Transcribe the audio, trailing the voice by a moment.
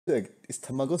Is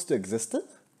Tamago still existed?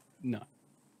 No.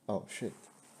 Oh shit.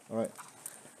 Alright.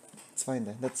 It's fine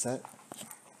then. That's sad.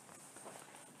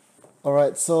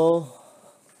 Alright, so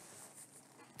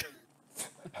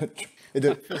I feel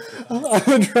so bad.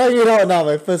 I'm trying it out now,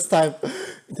 my first time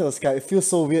into Skype. It feels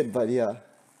so weird, but yeah.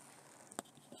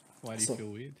 Why do you So feel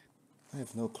weird? I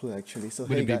have no clue actually. So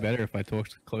Would hey it be guys, better if I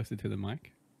talked closer to the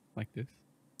mic, like this?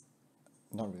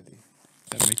 not really.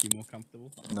 That make you more comfortable?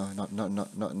 No,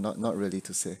 not really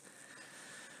to say.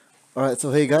 Alright,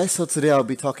 so hey guys, so today I'll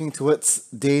be talking towards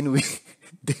Dane We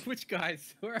Which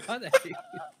guys? Where are they?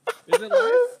 Is it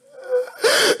live?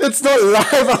 It's not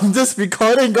live, I'm just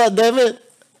recording, god damn it.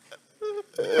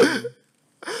 Hey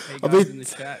I'll guys be in the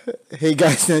chat. Hey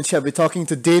guys in the chat, I'll be talking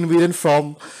to Dane Weeden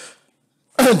from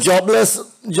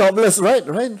jobless,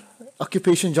 right?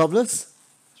 Occupation jobless?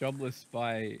 Jobless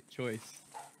by choice.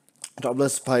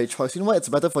 Jobless by choice. You know what? It's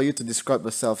better for you to describe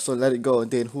yourself. So let it go.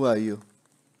 Dane, who are you?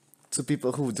 To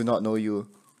people who do not know you.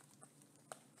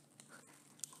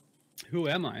 Who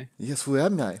am I? Yes, who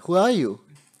am I? Who are you?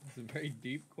 It's a very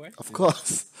deep question. Of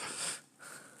course.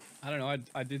 I don't know.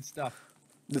 I did stuff.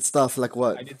 That stuff like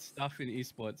what? I did stuff in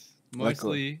esports, Like what?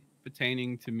 mostly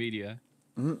pertaining to media.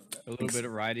 Mhm. A little bit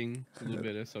of writing, a little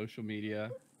bit of social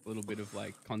media, a little bit of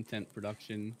like content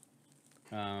production,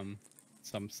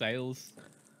 some sales,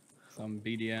 some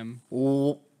BDM.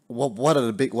 What are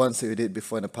the big ones that you did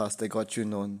before in the past that got you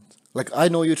known? Like I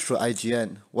know you through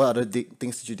IGN. What other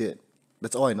things did you did?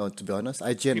 That's all I know, to be honest.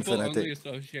 IGN and People only Fnatic.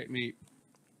 associate me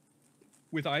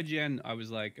with IGN. I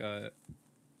was like,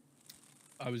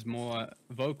 I was more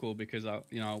vocal because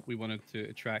we wanted to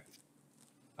attract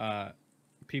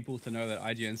people to know that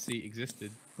IGNC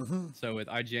existed. So with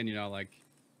IGN, like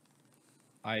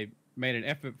I made an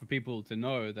effort for people to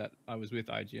know that I was with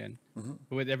IGN.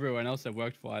 But with everyone else I've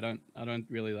worked for, I don't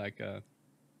really like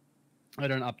I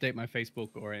don't update my Facebook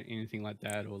or anything like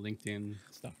that or LinkedIn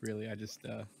stuff really. I just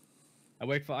I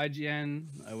worked for IGN,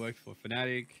 I worked for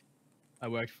Fnatic, I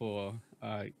worked for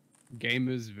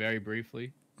Gamers very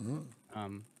briefly.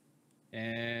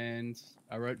 And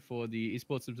I wrote for the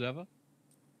Esports Observer.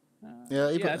 Yeah,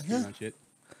 Yeah, that's pretty yeah. much it.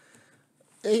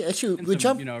 Hey, actually, And we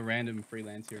some, jump. random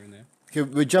freelance here and there. Okay,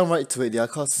 we jump right to it, yeah.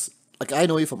 Cause like I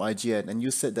know you from IGN, and you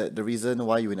said that the reason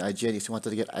why you in IGN is you wanted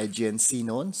to get IGNC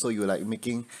known, so you were like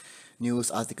making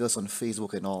news articles on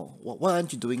Facebook and all. Why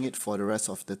aren't you doing it for the rest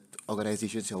of the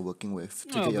organizations you're working with to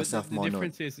No, get but yourself the more known?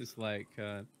 difference is, it's like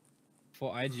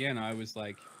for IGN, I was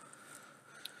like,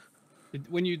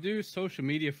 when you do social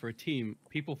media for a team,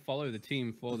 people follow the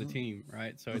team for the team,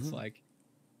 right? So it's like,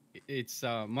 it's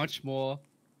much more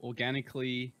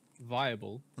organically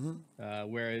viable.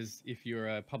 Whereas if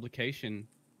you're a publication,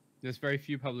 there's very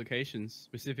few publications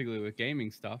specifically with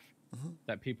gaming stuff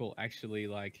that people actually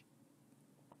like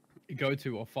go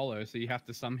to or follow. So you have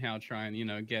to somehow try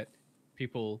and get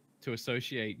people to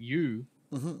associate you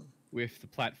with the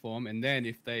platform, and then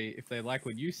if they like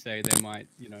what you say, they might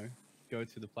go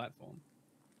to the platform.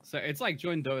 So it's like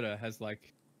Join Dota has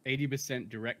like 80%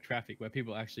 direct traffic where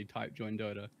people actually type Join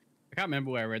Dota. I can't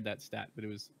remember where I read that stat, but it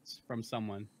was from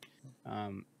someone,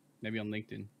 maybe on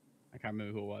LinkedIn. I can't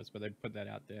remember who it was, but they put that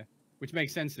out there, which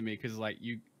makes sense to me because like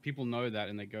people know that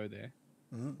and they go there.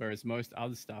 Whereas most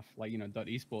other stuff like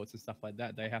 .esports and stuff like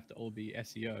that, they have to all be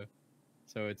SEO.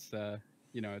 So it's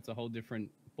it's a whole different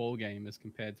ball game as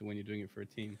compared to when you're doing it for a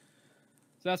team.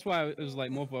 So that's why it was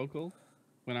like more vocal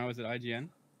when I was at IGN,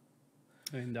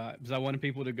 and because I wanted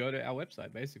people to go to our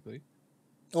website basically.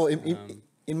 Oh,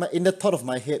 Um, in the thought of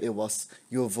my head, it was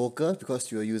you were vocal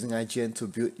because you were using IGN to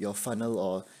build your funnel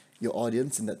or your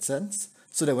audience in that sense.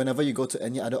 So that whenever you go to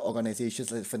any other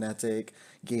organizations like Fnatic,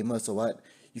 Gamers or what,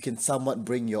 you can somewhat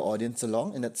bring your audience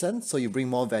along in that sense. So you bring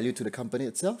more value to the company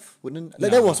itself. Wouldn't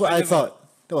like that no, was what I I never.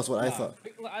 thought. That was what I No, thought.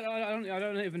 I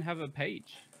don't even have a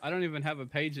page. I don't even have a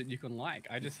page that you can like.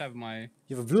 I just have You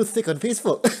have a blue tick on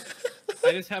Facebook.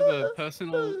 I just have a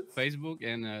personal Facebook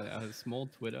and a small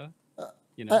Twitter.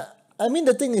 You know. I mean,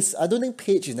 the thing is, I don't think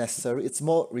page is necessary. It's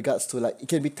more regards to like it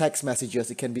can be text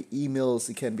messages, it can be emails,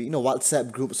 it can be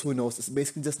WhatsApp groups. Who knows? It's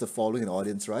basically just the following an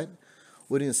audience, right?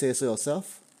 Wouldn't you say so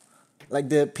yourself? Like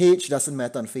the page doesn't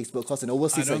matter on Facebook because in I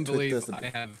overseas like don't Twitter's believe a I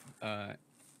bit. have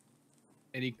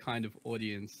any kind of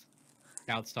audience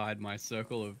outside my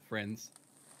circle of friends.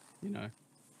 You know,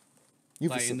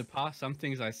 You've like in the past, some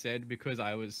things I said because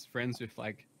I was friends with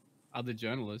like other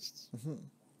journalists.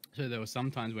 So there were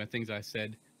some times where things I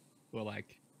said were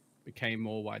like became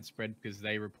more widespread because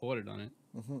they reported on it,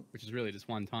 which is really just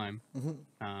one time.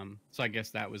 So I guess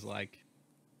that was like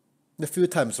a few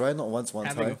times, right? Not once, one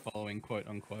having a time. following, quote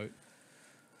unquote.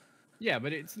 Yeah,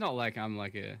 but it's not like I'm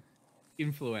like a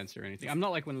influencer or anything. I'm not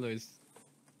like one of those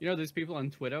You know, there's people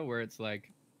on Twitter where it's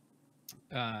like,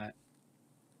 what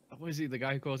is he? The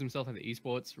guy who calls himself like the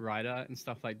esports writer and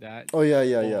stuff like that. Oh yeah,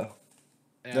 yeah, yeah. Or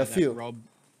There are that few. Rob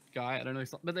guy. I don't know,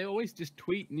 but they always just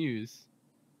tweet news.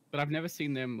 But I've never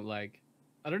seen them like.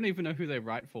 I don't even know who they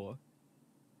write for.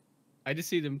 I just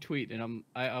see them tweet, and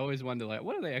I always wonder like,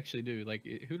 what do they actually do? Like,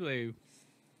 who do they?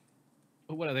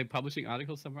 What are they publishing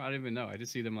articles somewhere? I don't even know. I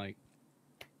just see them like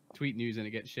tweet news and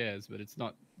it gets shares, but it's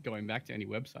not going back to any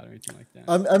website or anything like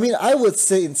that. I mean, I would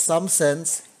say in some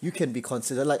sense you can be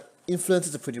considered like influence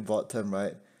is a pretty broad term,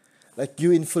 right? Like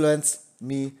you influenced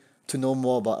me to know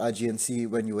more about RGNC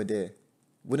when you were there.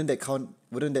 Wouldn't that count?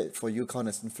 Wouldn't that for you count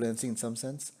as influencing in some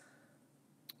sense?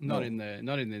 Not No. in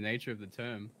the nature of the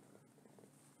term.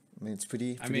 I mean, it's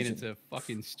pretty. I mean, it's a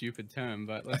fucking stupid term,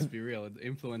 but let's be real.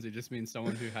 Influencer just means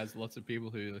someone who has lots of people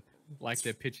who like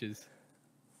their pictures.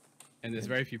 And there's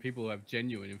very few people who have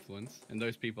genuine influence. And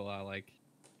those people are like,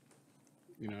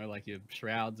 you know, like your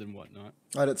Shrouds and whatnot.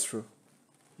 Oh, that's true.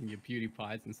 And your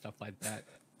PewDiePies and stuff like that.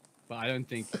 But I don't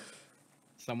think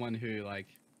someone who like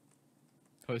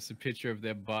posts a picture of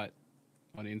their butt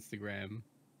on Instagram,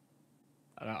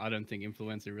 I don't think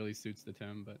influencer really suits the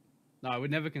term. But no, I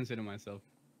would never consider myself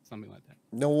something like that.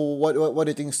 No, what do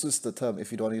you think suits the term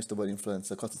if you don't want to use the word influencer?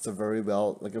 Because it's a very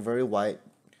wide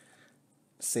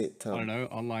said term. I don't know,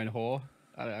 online whore.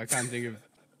 I can't think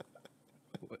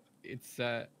of. It's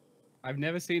I've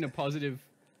never seen a positive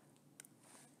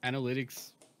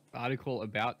analytics article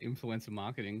about influencer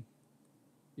marketing.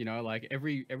 You know, like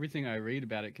everything I read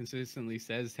about it consistently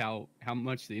says how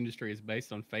much the industry is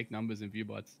based on fake numbers and view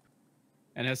bots.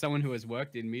 And as someone who has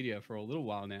worked in media for a little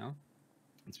while now,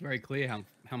 it's very clear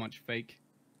how much fake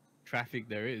traffic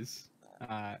there is.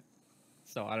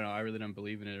 So I don't know. I really don't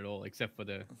believe in it at all, except for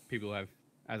the people who have,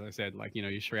 as I said, like, you know,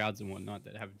 your Shrouds and whatnot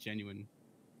that have genuine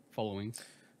followings.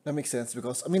 That makes sense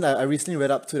because I mean I recently read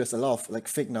up to there's a lot of like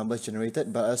fake numbers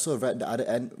generated, but I also read the other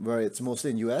end where it's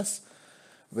mostly in US,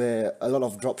 where a lot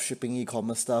of drop shipping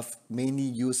e-commerce stuff mainly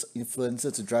use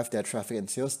influencers to drive their traffic and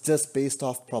sales just based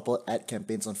off proper ad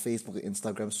campaigns on Facebook and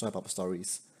Instagram swipe up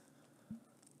stories.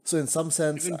 So in some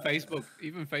sense,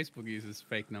 Even Facebook uses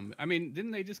fake numbers. I mean,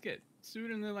 didn't they just get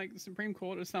sued in the like Supreme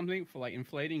Court or something for like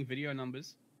inflating video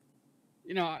numbers?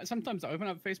 You know, sometimes I open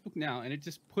up Facebook now and it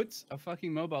just puts a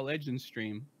fucking Mobile Legends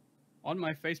stream on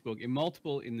my Facebook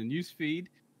in the news feed,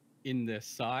 in the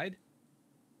side,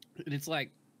 and it's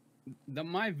like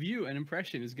my view and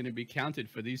impression is going to be counted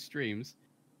for these streams.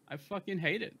 I fucking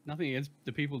hate it. Nothing against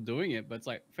the people doing it, but it's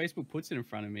like Facebook puts it in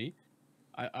front of me.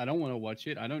 I don't want to watch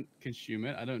it. I don't consume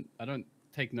it. I don't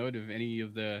take note of any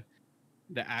of the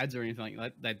ads or anything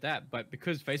like that. But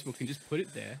because Facebook can just put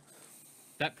it there,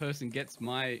 that person gets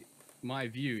my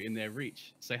view in their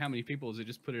reach. So how many people does it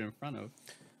just put it in front of?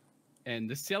 And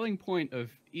the selling point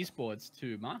of esports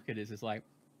to marketers is like,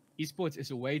 esports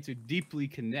is a way to deeply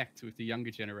connect with the younger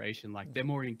generation. Like they're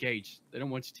more engaged. They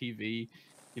don't watch TV.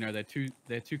 You know,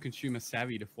 they're too consumer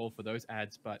savvy to fall for those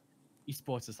ads. But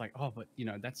esports is like, oh, but you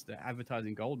know, that's the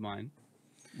advertising goldmine.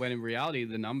 When in reality,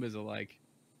 the numbers are like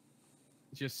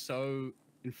just so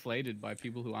inflated by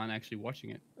people who aren't actually watching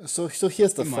it. so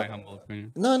here's the In my humble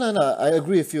opinion. No, I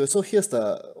agree with you. So here's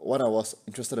the one I was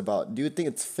interested about. Do you think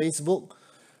it's Facebook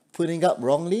putting up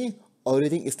wrongly, or do you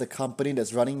think it's the company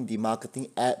that's running the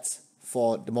marketing ads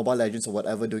for the Mobile Legends or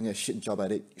whatever doing a shit job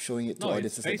at it, showing it to No, it's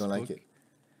audiences that don't like it?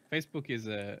 Facebook is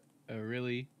a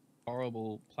really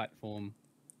horrible platform.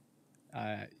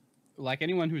 Like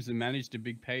anyone who's managed a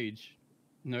big page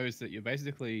knows that you're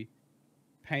basically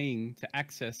paying to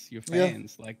access your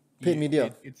fans. Like Paid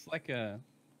media. It's like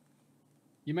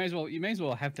you may as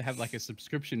well have to have like a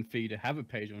subscription fee to have a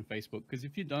page on Facebook, because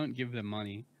if you don't give them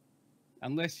money,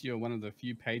 unless you're one of the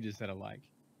few pages that are like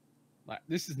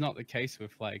this is not the case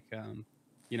with like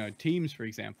you know, teams, for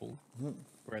example,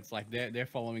 where it's like their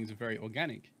followings are very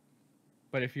organic.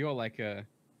 But if you're like a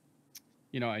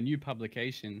new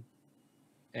publication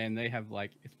and they have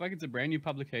like, it's a brand new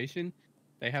publication,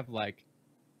 they have like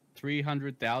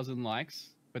 300,000 likes,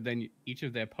 but then each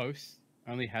of their posts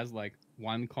only has like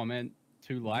 1 comment,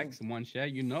 2 likes, and 1 share,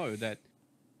 you know that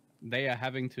they are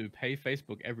having to pay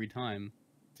Facebook every time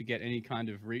to get any kind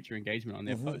of reach or engagement on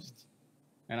their posts.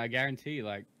 And I guarantee,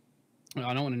 like,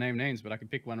 I don't want to name names, but I can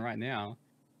pick one right now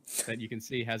that you can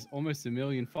see has almost 1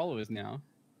 million followers now,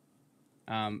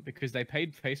 because they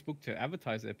paid Facebook to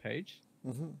advertise their page.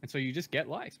 And so you just get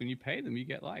likes. When you pay them, you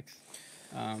get likes.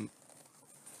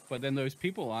 But then those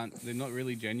people they're not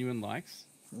really genuine likes.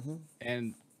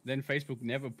 And then Facebook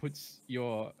never puts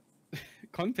your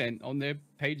content on their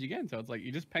page again. So it's like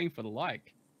you're just paying for the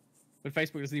like. But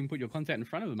Facebook doesn't even put your content in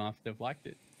front of them after they've liked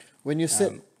it. When you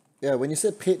said Yeah, when you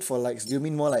say paid for likes, do you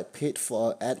mean more like paid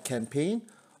for ad campaign,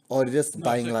 or they're just No,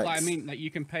 buying so like, I likes? mean, like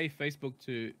you can pay Facebook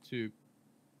to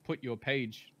put your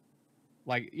page,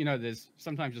 like there's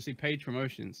sometimes you'll see page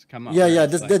promotions come up Yeah, where yeah,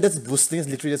 it's like, that's boosting. It's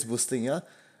literally just boosting. Yeah.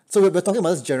 So we're talking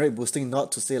about this generic boosting,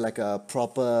 not to say like a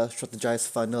proper strategized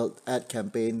funneled ad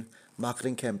campaign,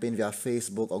 marketing campaign via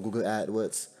Facebook or Google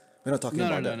AdWords. We're not talking no,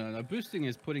 no, about no, that. no, no. Boosting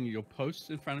is putting your posts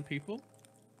in front of people.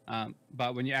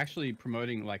 But when you're actually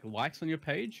promoting like likes on your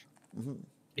page,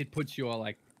 it puts your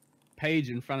like page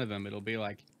in front of them. It'll be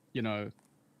like,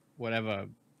 whatever,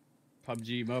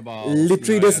 PUBG Mobile,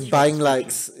 Literally in a just short buying description.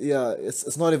 likes. Yeah,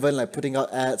 it's not even like putting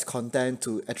out ads, content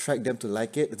to attract them to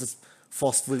like it. It's just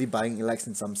forcefully buying likes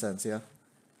in some sense. Yeah.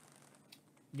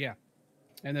 Yeah.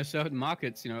 And there's certain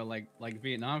markets, like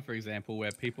Vietnam, for example,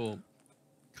 where people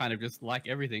kind of just like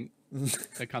everything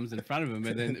that comes in front of them,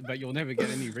 and then but you'll never get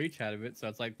any reach out of it. So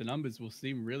it's like the numbers will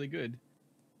seem really good,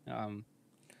 um,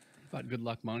 but good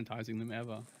luck monetizing them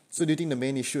ever. So do you think the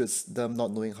main issue is them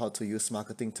not knowing how to use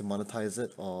marketing to monetize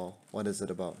it, or what is it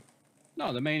about?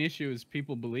 No, the main issue is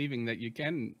people believing that you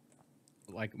can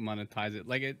like monetize it.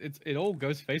 Like it all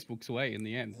goes Facebook's way in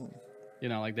the end.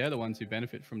 Like they're the ones who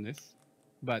benefit from this.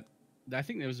 But I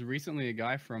think there was recently a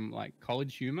guy from like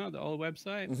College Humor, the old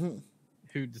website,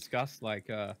 who discussed like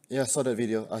Yeah, I saw that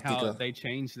video how article. they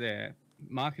changed their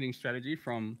marketing strategy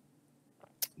from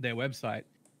their website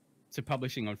to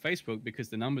publishing on Facebook because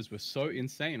the numbers were so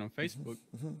insane on Facebook,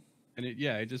 and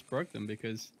it just broke them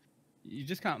because you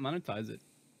just can't monetize it.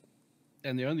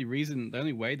 And the only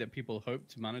way that people hope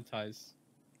to monetize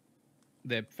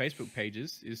their Facebook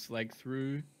pages is like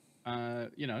through,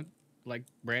 like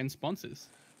brand sponsors,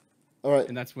 All right.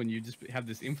 and that's when you just have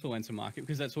this influencer market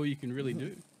because that's all you can really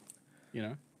do, you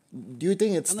know, Do you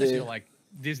think it's unless you're the like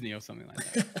Disney or something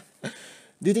like that.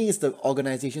 Do you think it's the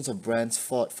organizations or brands'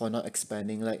 fault for not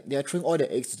expanding? Like they are throwing all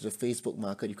their eggs into the Facebook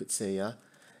market, you could say, yeah.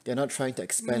 They're not trying to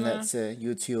expand, Nah, let's say,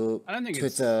 YouTube, I don't think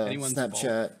it's Twitter, anyone's fault.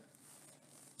 Snapchat,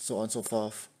 so on and so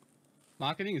forth.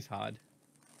 Marketing is hard.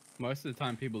 Most of the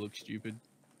time, people look stupid,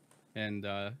 and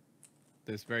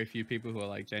there's very few people who are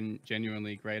like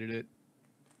genuinely great at it.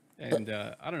 And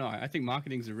I don't know. I think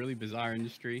marketing is a really bizarre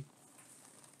industry,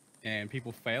 and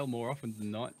people fail more often than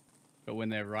not. But when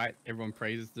they're right, everyone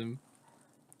praises them.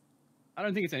 I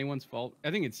don't think it's anyone's fault. I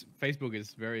think it's Facebook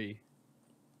is very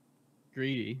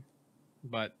greedy,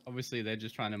 but obviously they're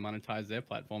just trying to monetize their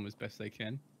platform as best they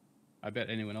can. I bet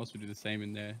anyone else would do the same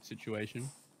in their situation.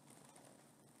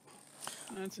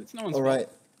 It's no one's All fault. right,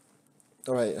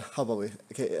 all right. How about we?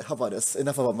 Okay, how about this?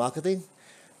 Enough about marketing.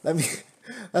 Let me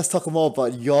let's talk more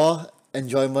about your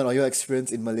enjoyment or your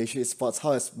experience in Malaysia sports.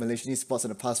 How has Malaysian sports in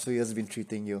the past few years been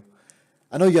treating you?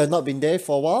 I know you have not been there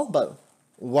for a while, but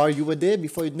while you were there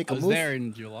before you make I a was move, there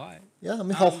in July. yeah. I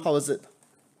mean, Um, how is it?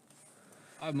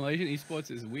 Malaysian esports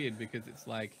is weird because it's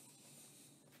like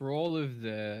for all of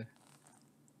the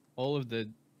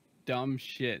dumb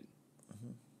shit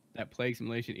that plagues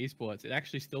Malaysian esports, it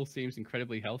actually still seems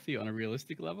incredibly healthy on a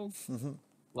realistic level.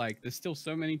 Like there's still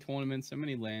so many tournaments, so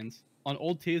many lands on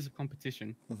all tiers of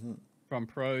competition, from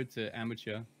pro to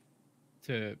amateur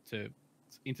to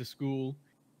into school,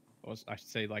 or I should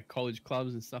say like college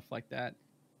clubs and stuff like that.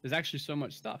 There's actually so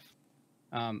much stuff.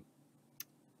 Um,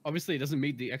 Obviously, it doesn't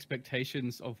meet the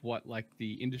expectations of what like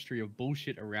the industry of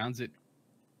bullshit around it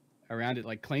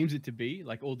like claims it to be,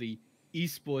 like all the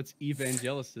esports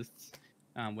evangelists,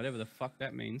 whatever the fuck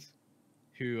that means,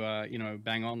 who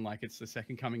bang on like it's the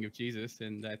second coming of Jesus,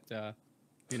 and that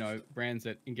brands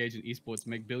that engage in esports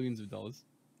make billions of dollars.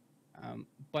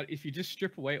 But if you just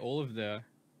strip away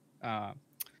uh,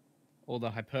 all the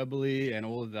hyperbole and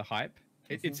all of the hype,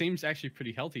 it seems actually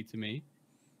pretty healthy to me.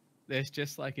 There's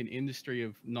just like an industry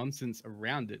of nonsense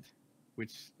around it,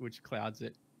 which clouds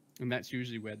it, and that's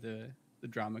usually where the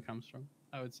drama comes from,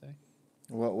 I would say.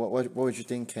 What would you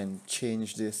think can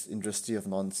change this industry of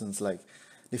nonsense, like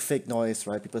the fake noise,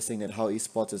 right? People saying that how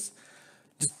esports is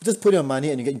just put your money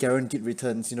and you get guaranteed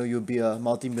returns. You know, you'll be a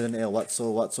multi-millionaire, what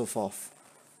so forth.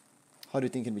 How do you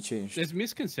think can be changed? There's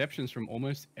misconceptions from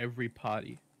almost every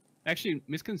party. Actually,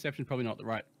 misconception probably not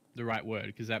the right word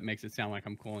because that makes it sound like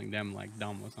I'm calling them like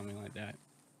dumb or something like that.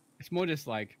 It's more just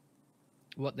like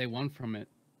what they want from it.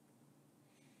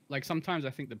 Like sometimes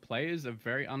I think the players are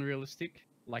very unrealistic.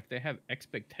 Like they have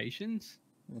expectations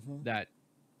that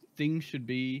things should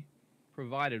be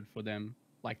provided for them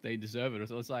like they deserve it.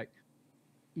 So it's like,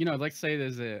 let's say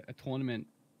there's a tournament,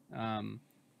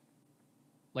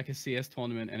 like a CS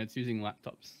tournament, and it's using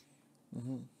laptops.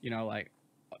 Like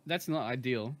that's not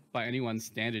ideal by anyone's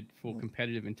standard for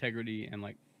competitive integrity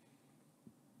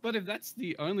but if that's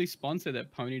the only sponsor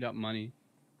that ponied up money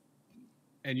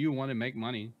and you want to make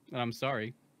money, and I'm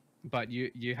sorry, but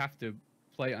you have to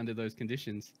play under those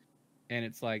conditions, and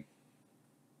it's like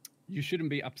you shouldn't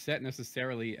be upset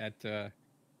necessarily at the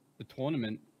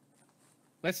tournament.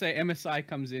 Let's say MSI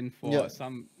comes in for Yeah.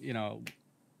 some,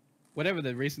 whatever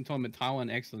the recent tournament, Taiwan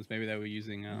Excellence, maybe they were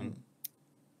using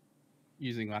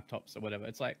using laptops or whatever.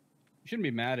 It's like you shouldn't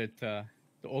be mad at the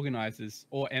organizers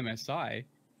or MSI.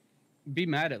 Be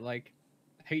mad at like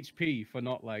HP for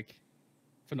not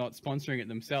sponsoring it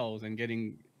themselves and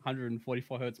getting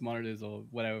 144 hertz monitors or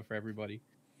whatever for everybody.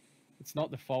 It's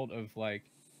not the fault of like,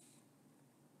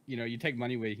 you take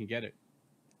money where you can get it.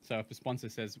 So if a sponsor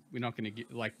says we're not going to get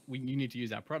you need to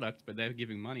use our product, but they're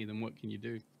giving money, then what can you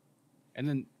do? And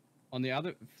then on the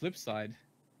other flip side,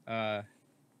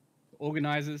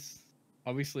 organizers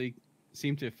obviously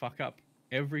seem to fuck up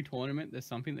every tournament. There's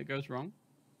something that goes wrong,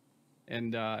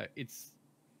 and it's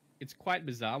quite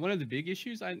bizarre. One of the big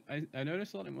issues I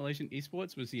noticed a lot in Malaysian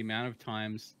esports was the amount of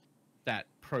times that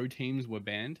pro teams were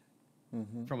banned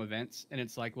from events, and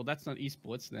it's like, well, that's not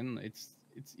esports. Then it's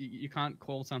you can't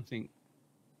call something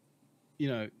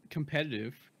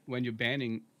competitive when you're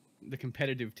banning the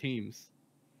competitive teams,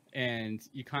 and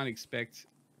you can't expect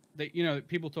that.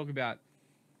 People talk about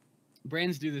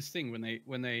brands do this thing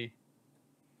when they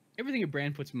everything a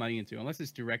brand puts money into, unless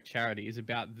it's direct charity, is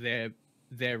about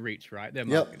their reach, right? Their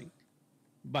marketing. Yep.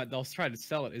 But they'll try to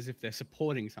sell it as if they're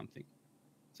supporting something.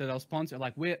 So they'll sponsor,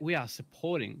 like, we are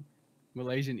supporting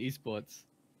Malaysian esports,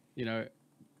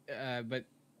 but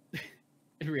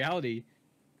in reality,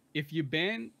 if you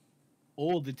ban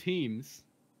all the teams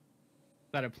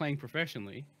that are playing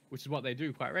professionally, which is what they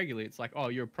do quite regularly, it's like, oh,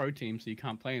 you're a pro team, so you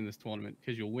can't play in this tournament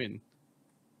because you'll win.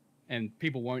 And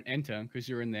people won't enter because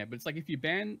you're in there. But it's like, if you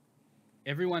ban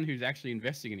everyone who's actually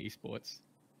investing in esports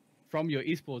from your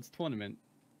esports tournament,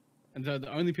 and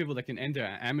the only people that can enter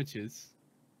are amateurs,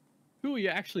 who are you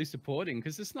actually supporting?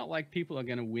 Because it's not like people are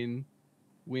going to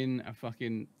win a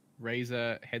fucking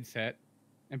Razer headset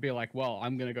and be like, well,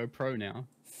 I'm going to go pro now.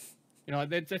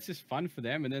 That's just fun for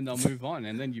them, and then they'll move on.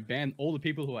 And then you ban all the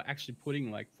people who are actually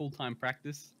putting like full-time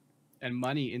practice and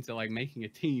money into like making a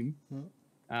team.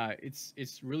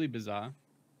 It's really bizarre.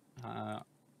 Do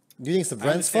you think it's the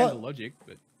brand's fault? The logic,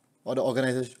 but... or the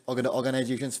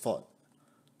organization's fault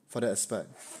for that aspect?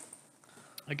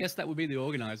 I guess that would be the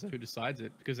organizer who decides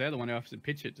it, because they're the one who has to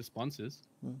pitch it to sponsors.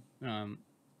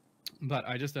 But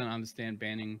I just don't understand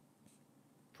banning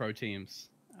pro teams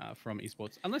from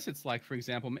esports, unless it's like, for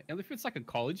example, if it's like a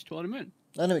college tournament.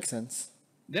 That makes sense.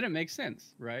 Then it makes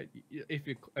sense, right? If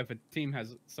a team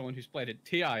has someone who's played at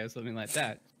TI or something like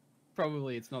that,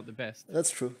 probably it's not the best. That's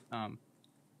true.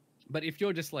 But if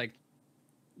you're just like,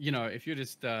 if you're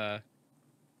just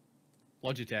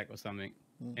Logitech or something,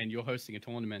 and you're hosting a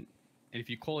tournament, and if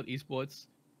you call it esports,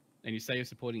 and you say you're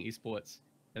supporting esports,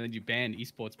 and then you ban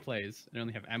esports players and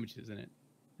only have amateurs in it,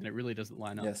 and it really doesn't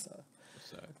line up. Yes.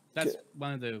 So that's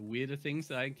one of the weirder things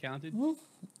that I encountered.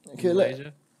 Okay, in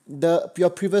Malaysia. Your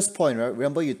previous point, right?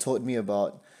 Remember you told them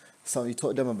about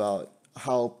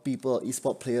how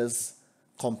esport players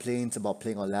complains about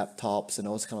playing on laptops and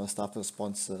all this kind of stuff with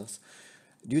sponsors.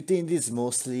 Do you think this is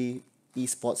mostly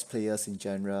esports players in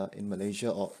general in Malaysia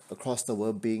or across the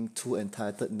world being too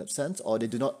entitled in that sense, or they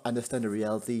do not understand the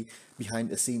reality behind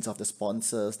the scenes of the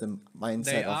sponsors, the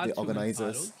mindset of the organizers?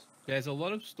 Entitled. There's a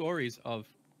lot of stories of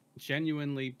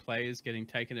genuinely players getting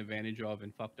taken advantage of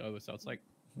and fucked over, so it's like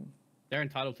they're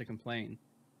entitled to complain.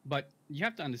 But you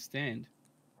have to understand,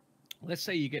 let's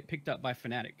say you get picked up by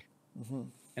Fnatic,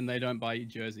 and they don't buy you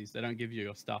jerseys, they don't give you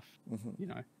your stuff,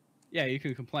 yeah, you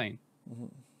can complain.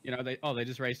 They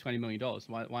just raised $20 million.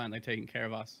 Why aren't they taking care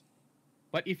of us?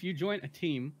 But if you join a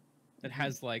team that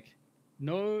has like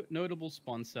no notable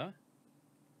sponsor,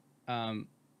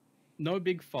 no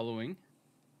big following,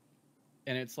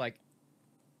 and it's like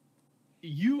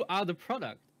you are the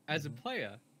product as a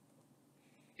player.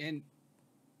 And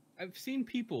I've seen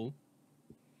people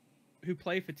who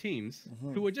play for teams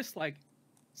who are just like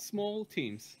small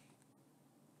teams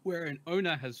where an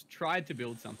owner has tried to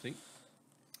build something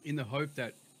in the hope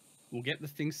that we'll get the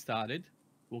thing started,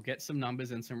 we'll get some numbers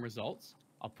and some results,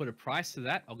 I'll put a price to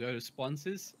that, I'll go to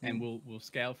sponsors, and we'll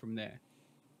scale from there.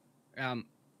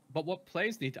 But what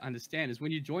players need to understand is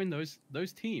when you join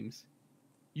those teams,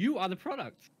 you are the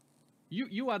product.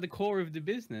 You are the core of the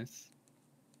business.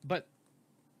 But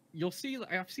you'll see,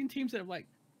 I've seen teams that have like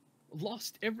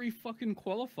lost every fucking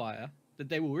qualifier that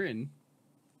they were in,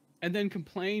 and then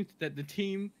complained that the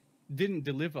team didn't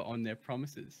deliver on their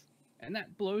promises. And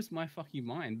that blows my fucking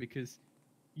mind, because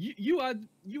you are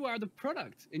the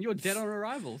product and you're dead on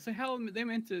arrival. So how are they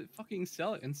meant to fucking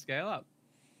sell it and scale up?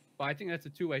 But I think that's a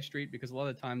two-way street, because a lot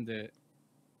of the time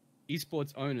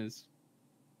esports owners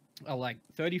are like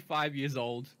 35 years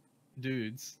old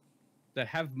dudes that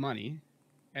have money,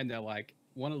 and they're like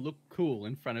want to look cool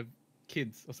in front of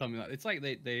kids or something like that. It's like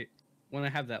they want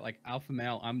to have that like alpha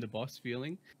male, I'm the boss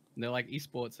feeling. And they're like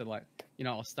esports are like,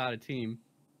 I'll start a team,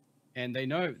 and they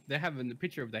know they have in the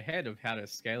picture of their head of how to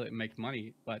scale it and make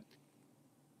money. But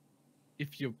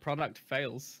if your product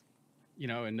fails,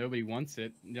 and nobody wants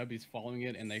it, nobody's following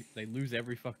it, and they lose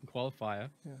every fucking qualifier,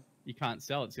 you can't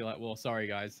sell it. So you're like, well, sorry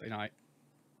guys,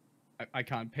 I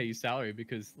can't pay you salary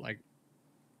because like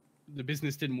the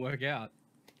business didn't work out.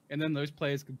 And then those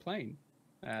players complain.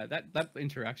 That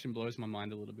interaction blows my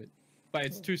mind a little bit. But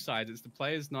it's two sides. It's the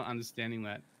players not understanding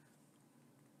that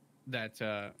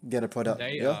get a product.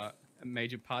 They are a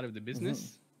major part of the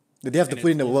business. They have to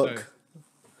put in the work.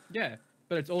 Yeah,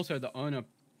 but it's also the owner.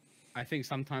 I think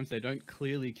sometimes they don't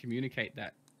clearly communicate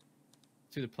that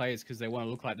to the players because they want to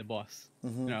look like the boss.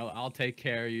 I'll take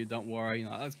care of you. Don't worry.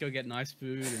 Let's go get nice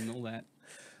food and all that.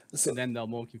 So, and then they're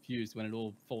more confused when it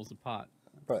all falls apart.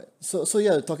 Right. So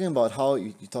yeah, talking about how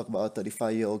you talk about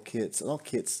 35-year-old kids, not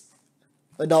kids,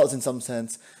 adults in some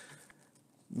sense,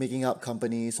 making up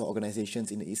companies or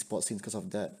organizations in the esports scene because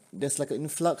of that. There's like an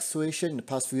influctuation in the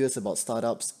past few years about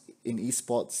startups in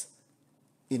esports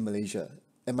in Malaysia.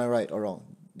 Am I right or wrong?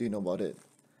 Do you know about it?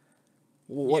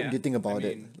 What do you think about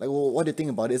it? Like, what do you think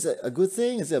about it? Is it a good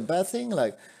thing? Is it a bad thing?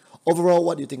 Like, overall,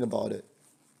 what do you think about it?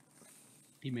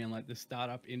 You mean like the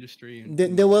startup industry?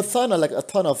 There were a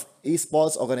ton of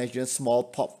esports organizations, small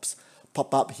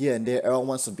pop up here and there. Everyone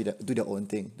wants to do their own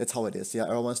thing. That's how it is. Yeah,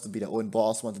 everyone wants to be their own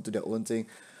boss, wants to do their own thing.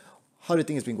 How do you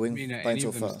think it's been going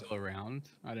so far? Still around?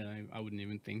 I don't know. I wouldn't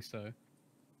even think so.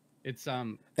 It's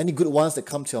any good ones that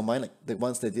come to your mind, like the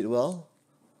ones that did well?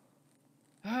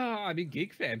 I mean,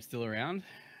 Geek Fam's still around,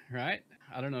 right?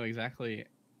 I don't know exactly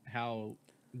how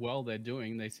well they're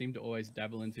doing. They seem to always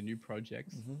dabble into new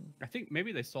projects. I think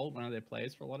maybe they sold one of their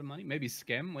players for a lot of money. Maybe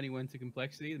Skem when he went to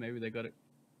Complexity. Maybe they got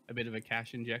a bit of a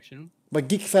cash injection. But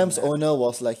Geek Fam's owner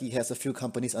was like, he has a few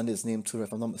companies under his name too,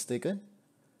 if I'm not mistaken.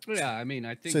 Yeah, I mean,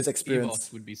 I think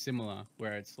EVOS would be similar,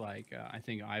 where it's like, I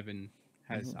think Ivan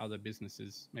has other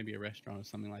businesses, maybe a restaurant or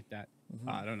something like that.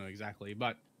 I don't know exactly,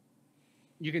 but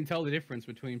you can tell the difference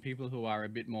between people who are a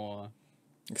bit more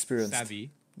experienced,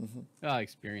 savvy,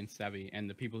 experienced, savvy, and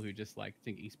the people who just like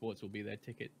think esports will be their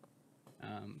ticket.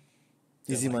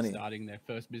 Easy money. Starting their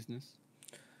first business.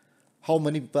 How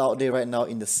many people out there right now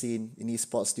in the scene in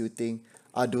esports do you think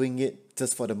are doing it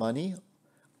just for the money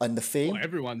and the fame? Well,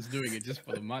 everyone's doing it just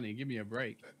for the money. Give me a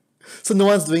break. So no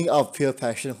one's doing it out of pure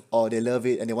passion, or they love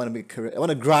it and they want to make a career. They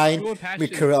want to grind,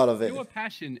 make a career out of it. Pure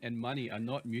passion and money are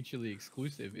not mutually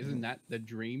exclusive. Isn't that the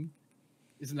dream?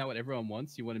 Isn't that what everyone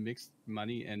wants? You want to mix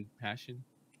money and passion?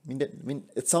 I mean,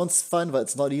 it sounds fun, but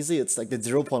it's not easy. It's like the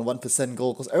 0.1%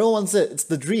 goal because everyone wants it. It's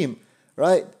the dream,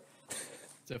 right?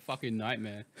 It's a fucking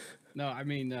nightmare. No, I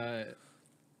mean,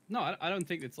 no, I don't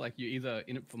think it's like you're either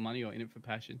in it for money or in it for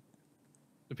passion.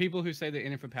 The people who say they're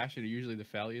in it for passion are usually the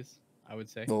failures, I would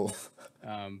say. Oh.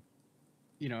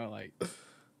 Like,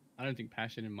 I don't think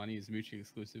passion and money is mutually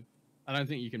exclusive. I don't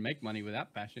think you can make money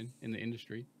without passion in the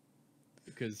industry,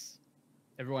 because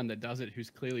everyone that does it who's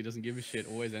clearly doesn't give a shit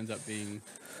always ends up being,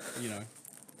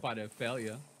 quite a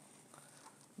failure.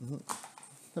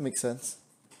 That makes sense.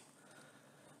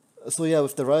 So yeah,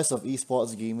 with the rise of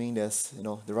esports gaming, there's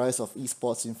the rise of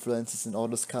esports influences and all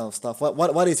this kind of stuff.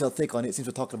 What is your take on it? Since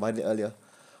we talked about it earlier,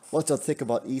 what's your take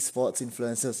about esports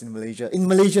influencers in Malaysia? In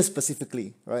Malaysia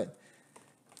specifically, right?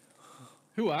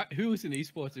 Who is an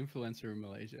esports influencer in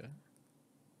Malaysia?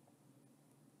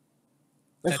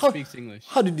 Like that speaks English.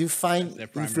 How did you define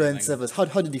influencers? How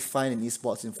do you define an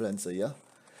esports influencer? Yeah.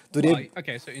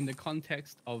 Okay, so in the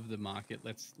context of the market,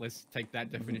 let's take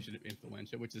that definition of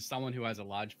influencer, which is someone who has a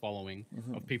large following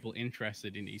of people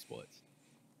interested in esports.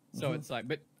 So it's like,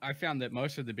 but I found that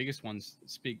most of the biggest ones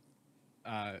speak,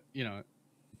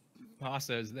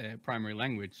 Bahasa as their primary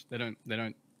language. They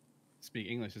don't speak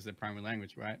English as their primary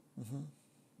language, right?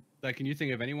 Like, can you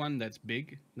think of anyone that's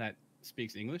big that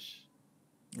speaks English?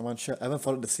 I'm not sure. I haven't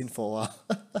followed the scene for a while.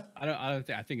 I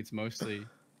think it's mostly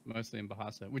in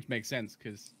Bahasa, which makes sense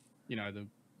because the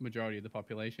majority of the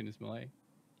population is Malay.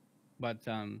 But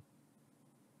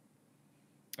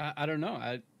I don't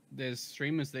know. There's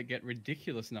streamers that get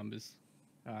ridiculous numbers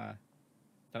that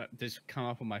just come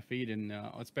up on my feed, and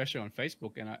especially on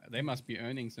Facebook, and they must be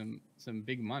earning some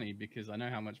big money, because I know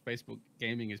how much Facebook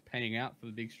gaming is paying out for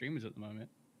the big streamers at the moment,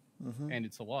 and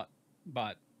it's a lot.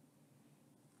 But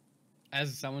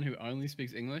as someone who only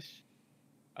speaks English,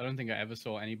 I don't think I ever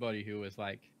saw anybody who was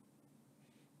like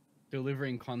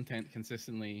delivering content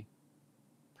consistently,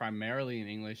 primarily in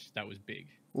English, that was big.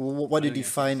 What I do you don't think that's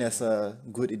define as possible.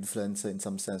 a good influencer in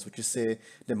some sense? Would you say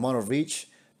the amount of reach,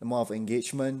 the amount of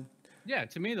engagement? Yeah,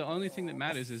 to me, the only thing that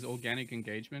matters is organic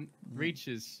engagement. Reach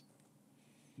is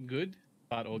good,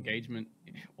 but engagement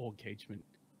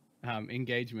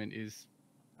is,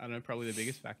 I don't know, probably the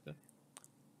biggest factor.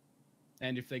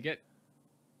 And if they get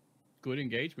good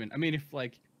engagement, I mean, if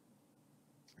like,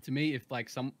 to me, if like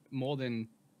some more than,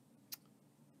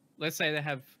 let's say they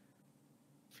have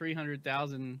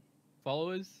 300,000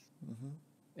 followers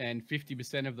and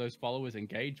 50% of those followers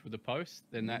engage with a post,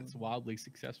 then that's wildly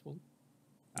successful,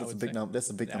 I That's a would big say. number. That's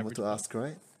a big The number average to post. ask,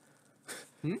 right?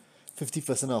 Hmm?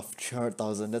 50% of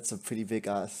 300,000. That's a pretty big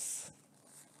ask.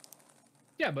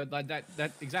 Yeah, but like that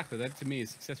exactly, that to me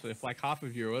is successful. If like half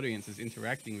of your audience is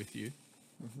interacting with you,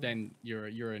 then you're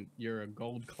a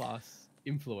gold class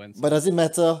But influencer. does it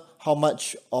matter how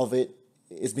much of it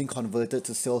is being converted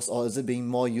to sales, or is it being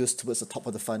more used towards the top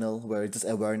of the funnel, where it's just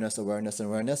awareness, awareness,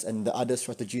 awareness, and the other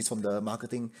strategies from the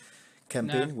marketing Now,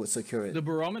 campaign would secure it? the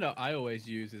barometer I always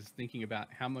use is thinking about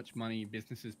how much money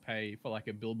businesses pay for like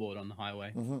a billboard on the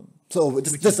highway, So which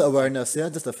just is the like, awareness, yeah,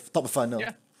 just the top of funnel.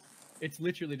 yeah, it's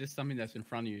literally just something that's in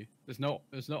front of you. There's no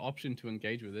option to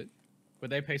engage with it, but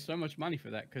they pay so much money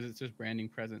for that because it's just branding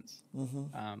presence.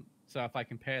 So if I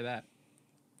compare that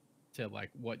to like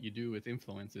what you do with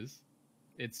influencers,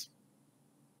 it's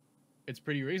it's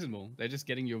pretty reasonable. They're just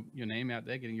getting your name out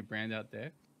there, getting your brand out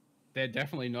there. They're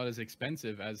definitely not as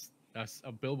expensive as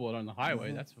a billboard on the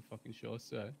highway. That's for fucking sure.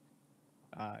 So,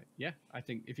 yeah, I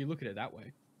think if you look at it that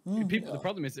way, people. The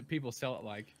problem is that people sell it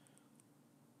like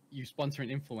you sponsor an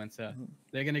influencer,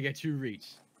 they're gonna get you reach,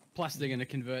 plus they're gonna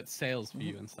convert sales for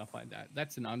you and stuff like that.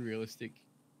 That's an unrealistic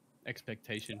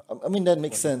expectation. I mean, that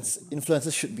makes What sense. influencers do.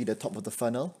 Influencers should be the top of the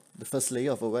funnel, the first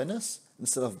layer of awareness,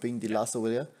 instead of being the Yeah. last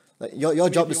layer. Like your I mean,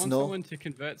 if job you is to want know. someone to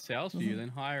convert sales for you, then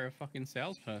hire a fucking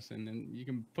salesperson, and you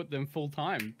can put them full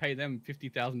time, pay them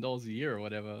 $50,000 a year or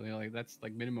whatever. You know, like that's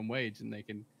like minimum wage, and they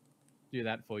can do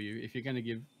that for you. If you're going to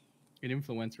give an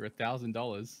influencer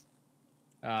 $1,000,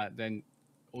 then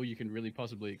all you can really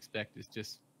possibly expect is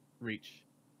just reach.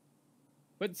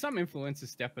 But some influencers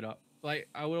step it up. Like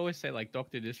I would always say, like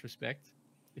Doctor Disrespect.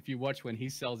 If you watch when he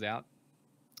sells out,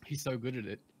 he's so good at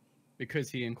it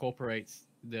because he incorporates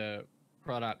the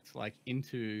product like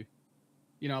into,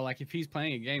 you know, like if he's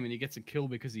playing a game and he gets a kill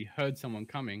because he heard someone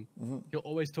coming, he'll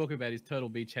always talk about his Turtle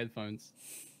Beach headphones.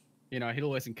 You know, he'll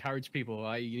always encourage people,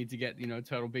 oh, you need to get, you know,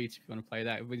 Turtle Beach if you want to play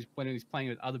that. When he's playing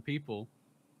with other people,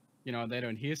 you know, they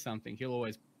don't hear something, he'll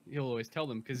always tell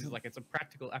them because it's like it's a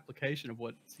practical application of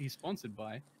what he's sponsored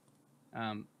by.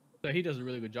 So he does a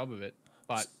really good job of it.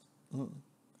 But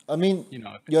I mean, you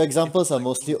know, your if it's examples are like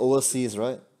mostly overseas,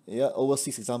 right? Yeah,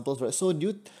 overseas examples, right? So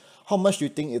how much do you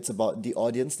think it's about the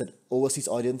audience, that overseas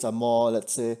audience are more,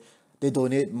 let's say, they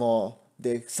donate more,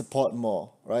 they support more,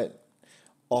 right?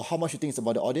 Or how much you think it's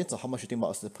about the audience, or how much you think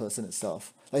about the person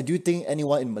itself? Like, do you think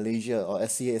anyone in Malaysia or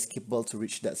SCA is capable to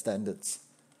reach that standards?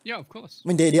 yeah, of course. I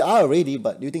mean, they are already,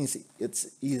 but do you think it's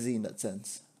easy in that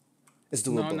sense? It's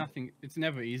No, doable. nothing. It's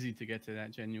never easy to get to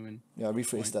that genuine Yeah,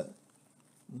 rephrase point. that.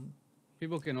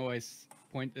 People can always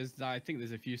point. I think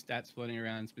there's a few stats floating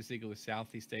around, specifically with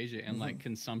Southeast Asia and like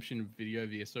consumption of video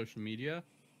via social media.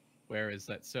 Whereas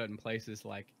at certain places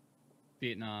like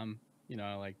Vietnam, you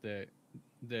know, like the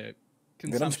Vietnam's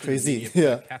consumption of crazy. media per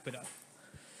Yeah. capita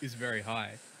is very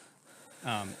high.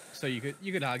 So you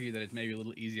could argue that it's maybe a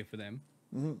little easier for them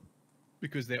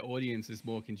because their audience is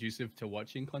more conducive to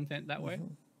watching content that way.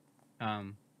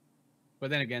 But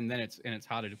then again, it's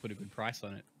harder to put a good price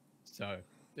on it. So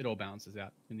it all balances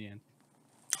out in the end.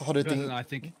 How do you Personally, think? I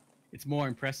think it's more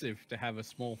impressive to have a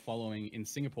small following in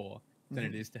Singapore than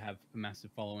it is to have a massive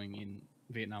following in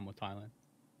Vietnam or Thailand.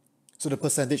 So the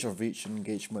percentage of reach and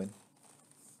engagement.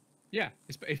 Yeah,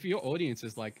 if your audience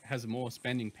is like has more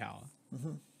spending power,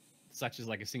 such as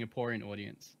like a Singaporean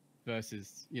audience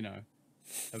versus, you know,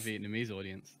 a Vietnamese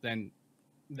audience, then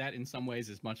that in some ways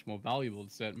is much more valuable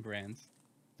to certain brands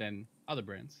than other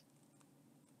brands.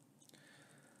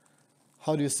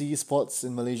 How do you see sports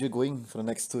in Malaysia going for the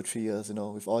next 2 3 years? You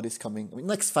know, with all this coming. I mean,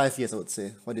 next 5 years, I would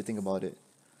say. What do you think about it?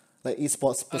 Like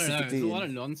esports I don't know. It's a specifically lot in.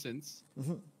 of nonsense.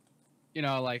 You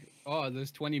know, like, oh,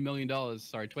 there's $20 million,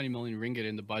 sorry, 20 million ringgit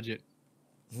in the budget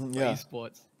for Yeah.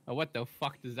 esports. Oh, what the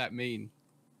fuck does that mean?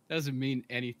 That doesn't mean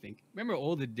anything. Remember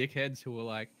all the dickheads who were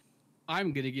like,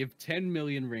 I'm going to give 10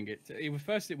 million ringgit.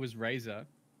 First, it was Razer.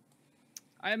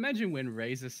 I imagine when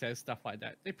Razer says stuff like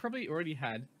that, they probably already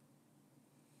had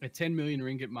a 10 million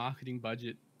ringgit marketing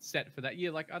budget set for that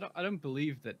year. Like, I don't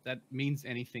believe that means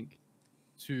anything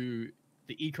to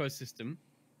the ecosystem.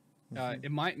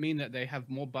 It might mean that they have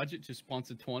more budget to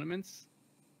sponsor tournaments,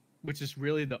 which is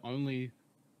really the only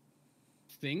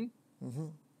thing.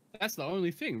 That's the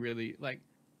only thing, really. Like,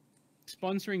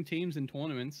 sponsoring teams and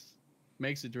tournaments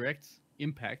makes a direct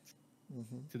impact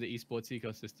to the esports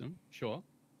ecosystem, sure.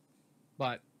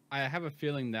 But I have a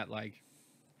feeling that, like,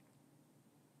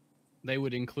 they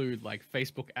would include, like,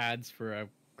 Facebook ads for a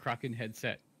Kraken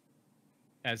headset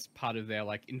as part of their,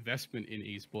 like, investment in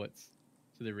esports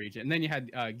to the region. And then you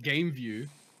had GameView,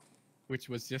 which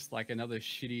was just like another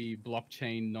shitty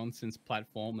blockchain nonsense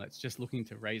platform that's just looking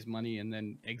to raise money and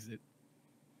then exit.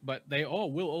 But they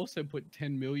all will also put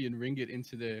 10 million ringgit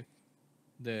into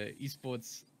the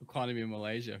esports economy in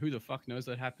Malaysia. Who the fuck knows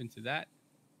what happened to that?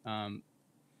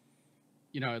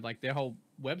 You know, like, their whole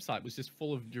website was just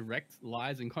full of direct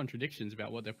lies and contradictions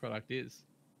about what their product is.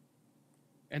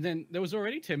 And then there was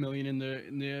already 10 million in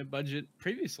the budget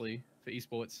previously for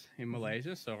esports in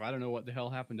Malaysia. So I don't know what the hell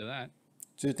happened to that.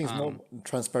 Do you think there's no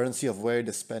transparency of where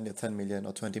they spend their 10 million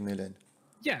or 20 million?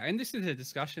 Yeah, and this is a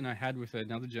discussion I had with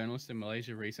another journalist in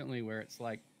Malaysia recently, where it's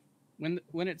like, when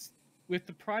it's with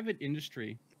the private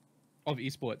industry of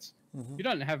esports, you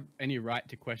don't have any right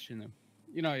to question them.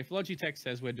 You know, if Logitech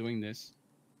says we're doing this,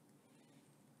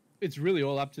 it's really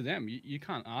all up to them. You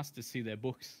can't ask to see their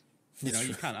books. You know,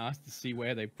 you can't ask to see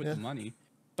where they put the money.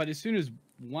 But as soon as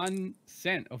 1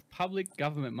 cent of public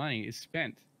government money is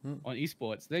spent on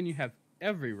esports, then you have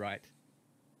every right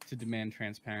to demand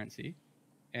transparency.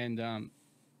 And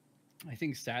I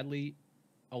think, sadly,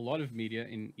 a lot of media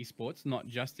in esports, not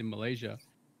just in Malaysia,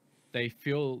 they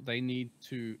feel they need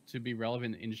to be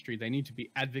relevant in the industry. They need to be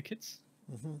advocates.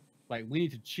 Like, we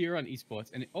need to cheer on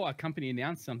esports. And, a company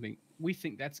announced something. We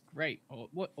think that's great. Or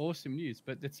what awesome news.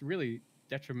 But that's really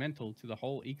detrimental to the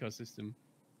whole ecosystem.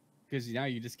 Because now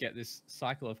you just get this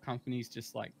cycle of companies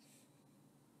just like,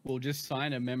 we'll just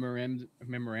sign a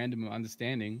memorandum of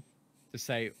understanding to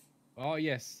say, oh,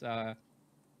 yes,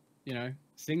 you know,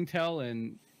 Singtel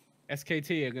and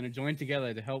SKT are going to join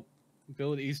together to help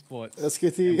build esports.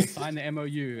 SKT. We'll sign the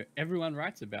MOU. Everyone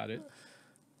writes about it.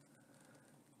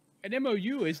 An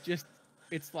MOU is just,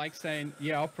 it's like saying,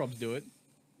 yeah, I'll probs do it.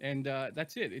 And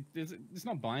that's it. It's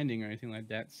not binding or anything like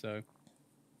that. So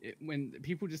when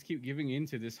people just keep giving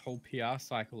into this whole PR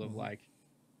cycle of like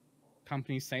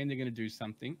companies saying they're going to do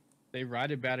something, they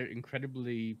write about it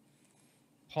incredibly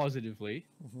positively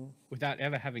without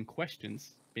ever having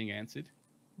questions being answered.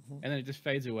 And then it just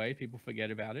fades away. People forget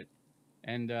about it.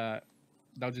 And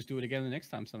they'll just do it again the next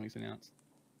time something's announced.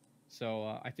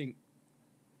 So I think,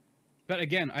 but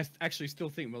again, I actually still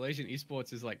think Malaysian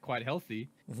esports is like quite healthy,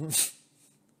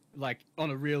 like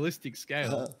on a realistic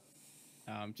scale,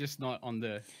 just not on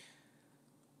the,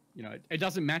 you know, it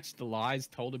doesn't match the lies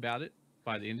told about it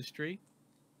by the industry,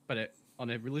 but on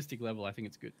a realistic level, I think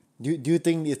it's good. Do you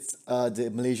think it's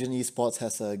the Malaysian esports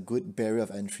has a good barrier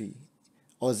of entry,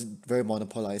 or is it very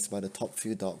monopolized by the top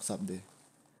few dogs up there?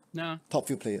 No. Top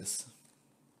few players.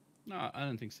 No, I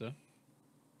don't think so.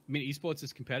 I mean, esports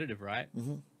is competitive, right?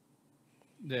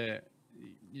 If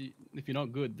you're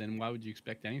not good, then why would you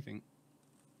expect anything?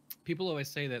 People always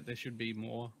say that there should be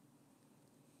more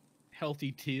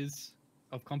healthy tiers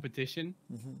of competition,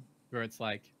 where it's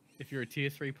like, if you're a tier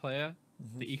 3 player,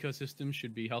 the ecosystem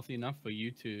should be healthy enough for you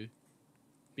to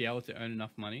be able to earn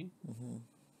enough money.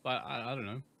 But I don't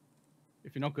know.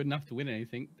 If you're not good enough to win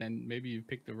anything, then maybe you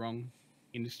picked the wrong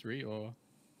industry, or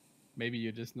maybe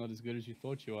you're just not as good as you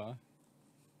thought you are.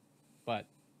 But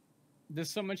there's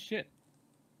so much shit.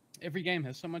 Every game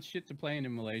has so much shit to play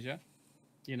in Malaysia,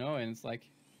 you know, and it's like,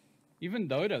 even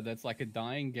Dota, that's like a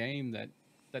dying game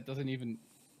that doesn't even,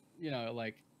 you know,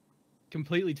 like,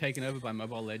 completely taken over by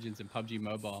Mobile Legends and PUBG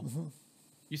Mobile.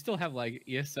 You still have like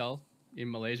ESL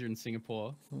in Malaysia and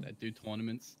Singapore that do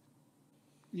tournaments.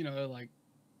 You know, like,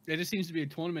 there just seems to be a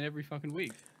tournament every fucking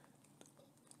week.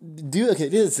 Okay,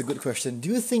 this is a good question. Do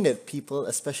you think that people,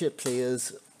 especially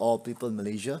players or people in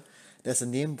Malaysia, there's a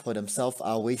name for themselves,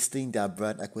 are wasting their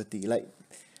brand equity? Like,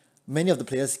 many of the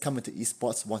players come into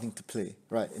esports wanting to play,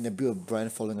 right? And they build a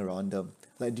brand following around them.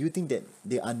 Like, do you think that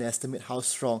they underestimate how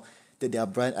strong that their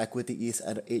brand equity is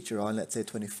at an age around, let's say,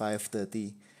 25,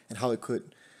 30, and how it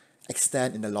could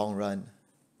extend in the long run?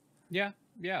 Yeah,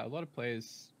 a lot of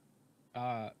players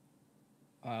are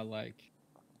like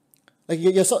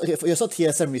you saw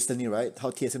TSM recently, right?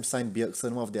 How TSM signed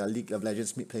Bjergsen, one of their League of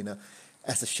Legends mid player,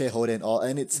 as a shareholder and all,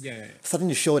 and it's starting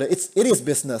to show that it is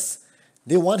business.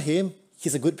 They want him.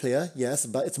 He's a good player, yes,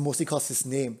 but it's mostly because his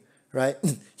name, right?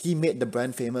 He made the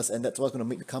brand famous, and that's what's going to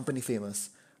make the company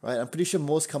famous, right? I'm pretty sure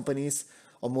most companies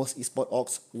or most esport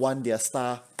orgs want their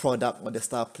star product or their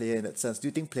star player in that sense. Do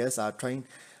you think players are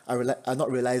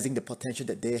not realizing the potential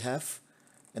that they have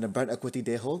and the brand equity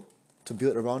they hold? to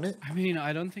build around it? I mean,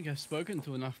 I don't think I've spoken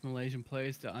to enough Malaysian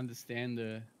players to understand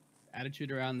the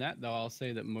attitude around that, though I'll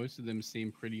say that most of them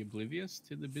seem pretty oblivious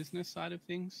to the business side of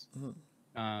things.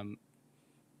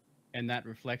 And that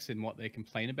reflects in what they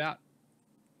complain about.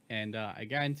 And I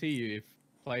guarantee you, if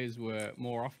players were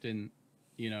more often,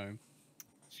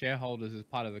 shareholders as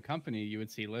part of the company, you would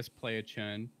see less player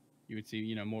churn. You would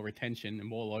see, more retention and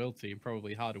more loyalty and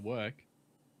probably harder work.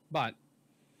 But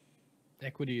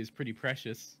equity is pretty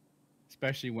precious,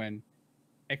 especially when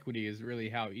equity is really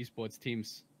how esports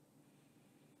teams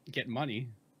get money,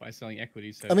 by selling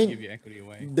equity. So give your equity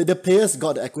away. The players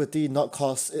got the equity not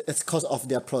it's cause of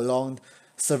their prolonged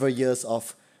several years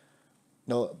of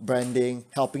branding,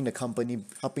 helping the company,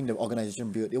 helping the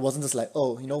organization build. It wasn't just like,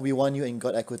 oh, we won you and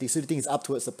got equity. So the thing is up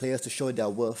towards the players to show their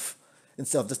worth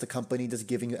instead of just the company just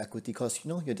giving you equity because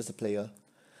you're just a player.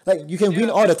 Like you can win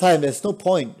all the time. There's no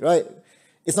point, right?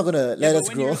 It's not gonna let us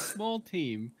when grow. You're a small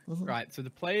team, right? So the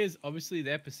players, obviously,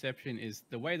 their perception is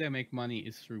the way they make money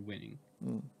is through winning,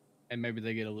 and maybe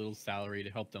they get a little salary to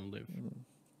help them live.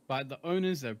 But the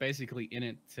owners are basically in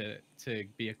it to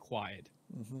be acquired.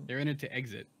 They're in it to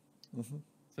exit.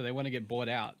 So they want to get bought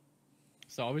out.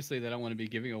 So obviously, they don't want to be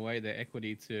giving away their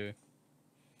equity to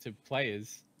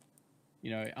players,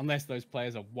 unless those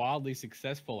players are wildly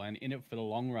successful and in it for the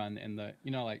long run. And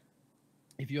like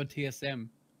if you're TSM.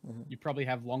 You probably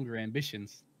have longer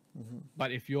ambitions.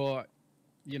 But if you're,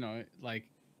 like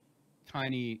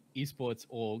tiny esports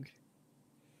org,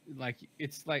 like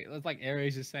it's like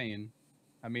Aries is saying.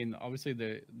 I mean, obviously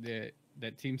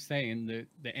that team's saying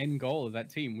the end goal of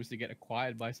that team was to get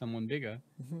acquired by someone bigger.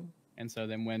 And so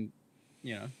then when,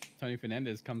 Tony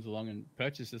Fernandez comes along and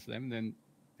purchases them, then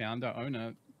founder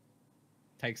owner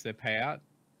takes their payout,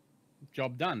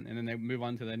 job done, and then they move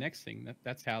on to the next thing.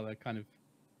 That's how the kind of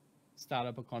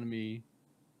startup economy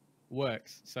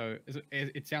works. So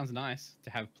it sounds nice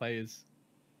to have players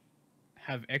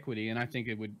have equity, and I think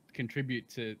it would contribute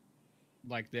to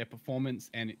like their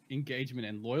performance and engagement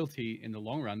and loyalty in the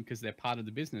long run because they're part of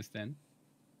the business then.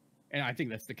 And I think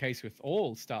that's the case with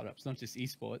all startups, not just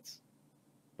esports.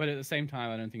 But at the same time,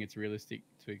 I don't think it's realistic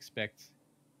to expect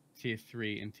tier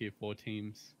 3 and tier 4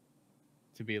 teams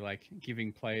to be like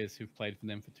giving players who've played for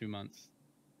them for 2 months,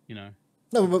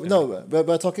 No,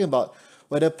 we're talking about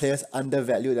whether players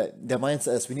undervalue that their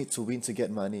mindset is we need to win to get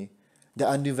money. They're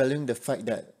undervaluing the fact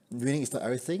that winning is not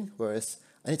everything, whereas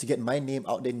I need to get my name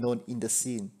out there known in the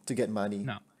scene to get money.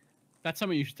 No, that's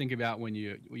something you should think about when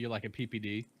you're like a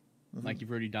PPD, like you've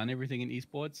already done everything in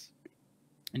esports,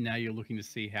 and now you're looking to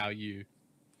see how you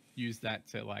use that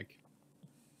to like,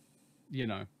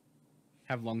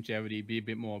 have longevity, be a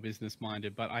bit more business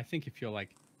minded. But I think if you're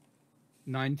like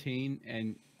 19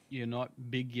 and you're not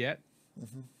big yet,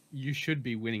 you should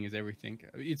be winning as everything.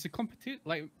 It's a competition.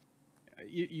 Like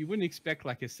you wouldn't expect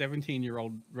like a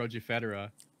 17-year-old Roger Federer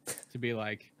to be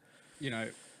like,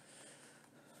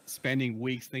 spending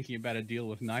weeks thinking about a deal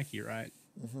with Nike, right?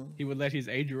 He would let his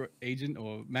agent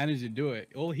or manager do it.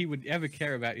 All he would ever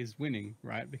care about is winning,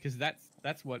 right? Because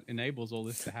that's what enables all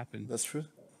this to happen. That's true.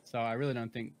 So I really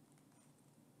don't think.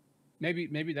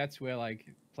 Maybe that's where like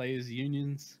players'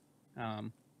 unions,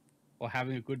 or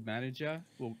having a good manager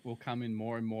will come in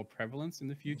more and more prevalence in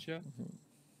the future.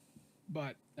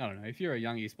 But I don't know. If you're a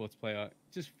young esports player,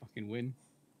 just fucking win.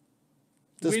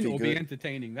 Just win be or good. be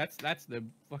entertaining. That's the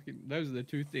fucking. Those are the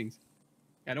two things.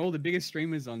 And all the biggest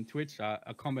streamers on Twitch are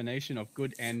a combination of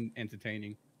good and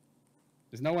entertaining.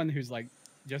 There's no one who's like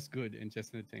just good and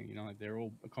just entertaining. Like they're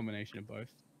all a combination of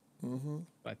both.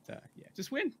 But yeah,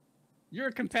 just win. You're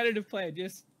a competitive player.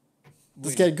 Just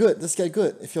get good. Just get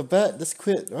good. If you're bad, just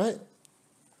quit. Right?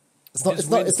 It's not. Just It's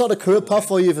not. win. It's not a career path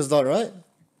for you if it's not right.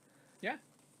 Yeah,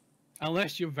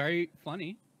 unless you're very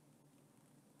funny,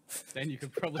 then you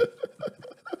could probably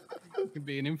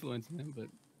be an influencer. But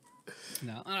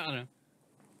no, I don't know.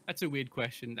 That's a weird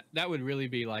question. That would really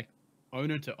be like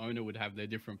owner to owner would have their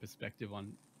different perspective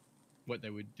on what they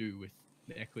would do with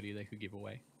the equity they could give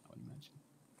away, I would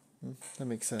imagine. That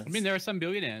makes sense. I mean, there are some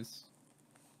billionaires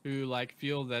who like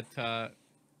feel that I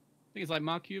think it's like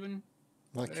Mark Cuban.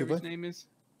 Mark Whatever Cuban? his name is.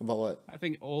 About what? I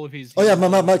think all of his. Oh yeah,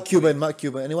 Mark Cuban.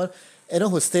 Anyone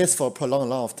who stays for a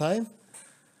prolonged amount of time,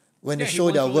 when they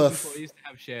show their worth. Employees to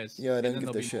have shares. Yeah, and then then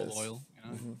get they'll the be more shares. loyal.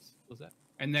 Was that?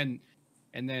 And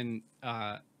then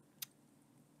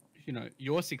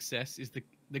your success is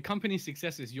the company's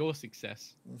success is your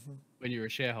success when you're a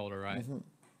shareholder, right?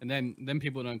 And then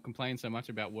people don't complain so much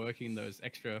about working those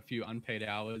extra few unpaid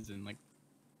hours and like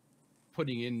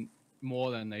putting in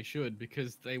more than they should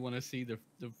because they want to see the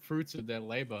fruits of their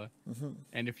labor.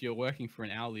 And if you're working for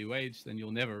an hourly wage, then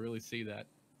you'll never really see that.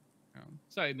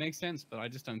 So it makes sense, but I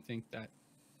just don't think that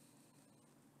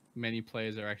many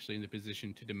players are actually in the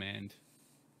position to demand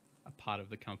a part of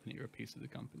the company or a piece of the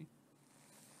company.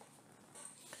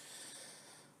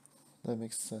 That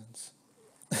makes sense.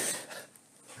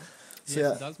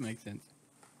 Yes, it does make sense.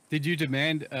 Did you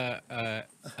demand a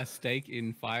stake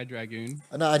in Fire Dragoon?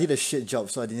 No, I did a shit job,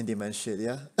 so I didn't demand shit,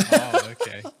 yeah? Oh,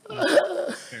 okay.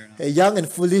 Fair enough. Hey, young and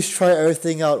foolish, try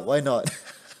everything out, why not?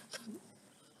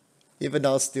 Even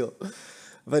now still.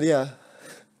 But yeah.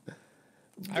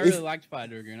 I really liked Fire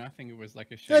Dragoon. I think it was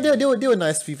like a shame. Yeah, they were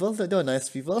nice people. They were nice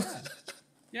people.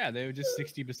 Yeah, they were just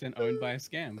 60% owned by a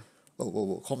scam.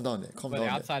 Whoa, calm down there, calm down But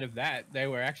there. outside of that, they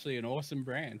were actually an awesome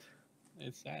brand.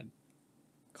 It's sad.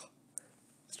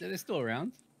 They're still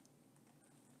around.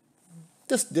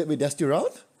 They're still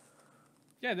around?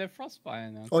 Yeah, they're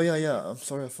Frostfire now. Oh yeah, I'm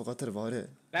sorry, I forgot about it.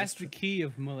 That's the key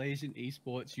of Malaysian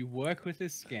esports. You work with a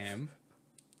scam,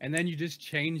 and then you just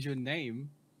change your name,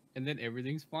 and then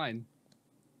everything's fine.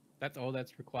 That's all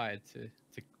that's required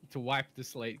to wipe the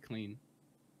slate clean.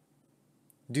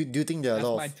 Do you think there are a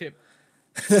lot That's my of... tip.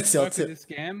 That's your Work with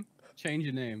tip. a scam, change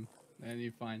your name, and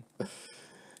you're fine.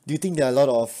 Do you think there are a lot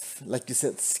of, like you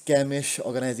said, scamish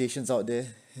organizations out there?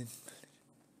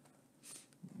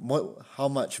 How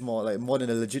much more? Like more than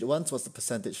the legit ones? What's the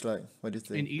percentage like? What do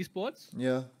you In think? esports,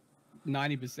 Yeah.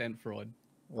 90% fraud.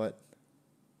 What?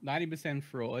 90%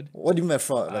 fraud. What do you mean by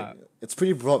fraud? Like it's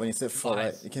pretty broad when you say fraud,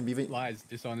 Lies. right? It can be even Lies,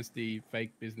 dishonesty,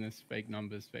 fake business, fake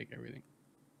numbers, fake everything.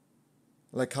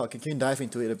 like how can you dive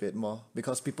into it a bit more?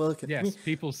 Because people can Yes,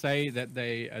 people say that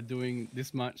they are doing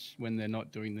this much when they're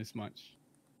not doing this much.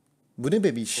 wouldn't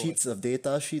there be sheets of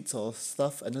data, sheets or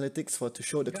stuff, analytics to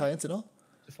show the Yeah. clients, you know?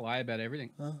 Just lie about everything.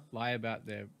 Lie about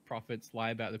their profits, lie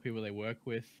about the people they work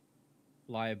with,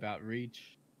 lie about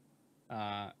reach.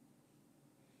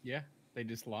 Yeah, they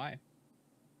just lie.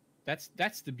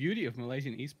 That's the beauty of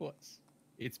Malaysian esports.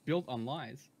 It's built on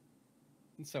lies.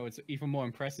 And so it's even more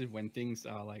impressive when things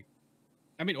are like,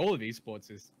 I mean, all of esports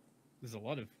there's a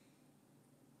lot of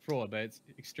fraud, but it's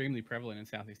extremely prevalent in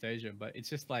Southeast Asia. But it's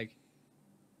just like,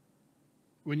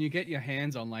 when you get your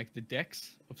hands on like the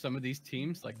decks of some of these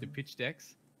teams, like the pitch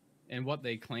decks, and what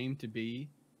they claim to be,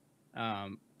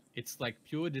 it's like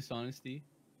pure dishonesty.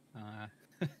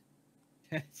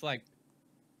 It's like,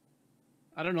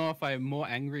 I don't know if I'm more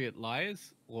angry at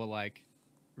liars or like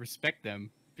respect them,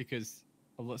 because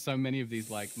so many of these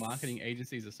like marketing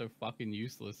agencies are so fucking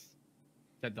useless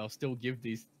that they'll still give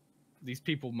these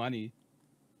people money.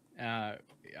 I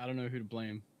don't know who to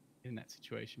blame in that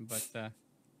situation, but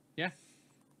yeah.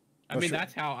 I mean,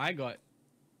 that's how I got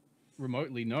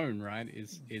remotely known, right?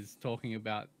 Is talking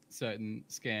about certain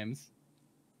scams.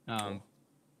 Yeah.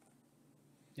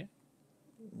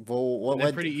 Well,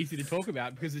 they're pretty easy to talk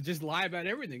about because they just lie about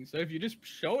everything. So if you just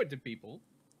show it to people,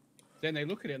 then they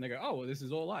look at it and they go, "Oh, well, this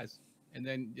is all lies," and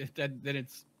then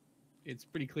it's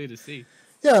pretty clear to see.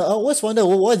 Yeah, I always wonder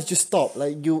why did you stop?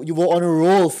 Like you were on a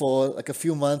roll for like a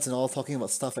few months and all talking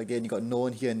about stuff like that, and you got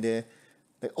known here and there.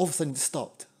 Like all of a sudden you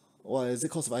stopped. Why is it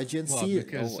because of IGNC? Well,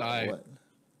 because what?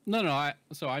 No,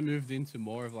 I moved into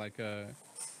more of like a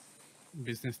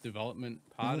business development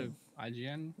part of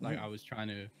IGN. Like I was trying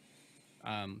to,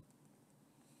 I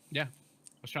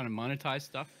was trying to monetize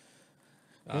stuff.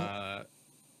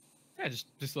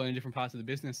 Just learning different parts of the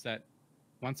business that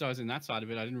once I was in that side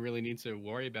of it, I didn't really need to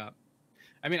worry about.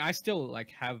 I mean, I still like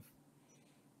have,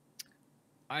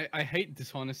 I hate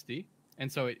dishonesty.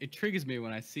 And so it triggers me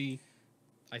when I see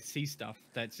stuff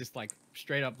that's just like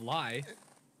straight up lie,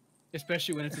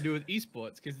 especially when it's to do with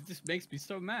esports, because it just makes me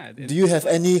so mad. Do you have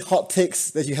any hot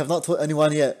takes that you have not told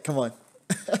anyone yet? Come on.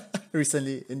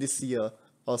 Recently, in this year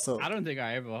also. I don't think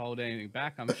I ever hold anything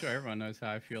back. I'm sure everyone knows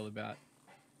how I feel about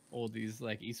all these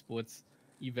like esports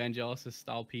evangelist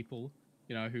style people,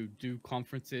 you know, who do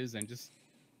conferences and just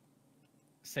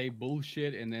say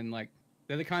bullshit, and then like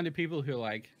they're the kind of people who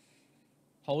like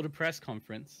hold a press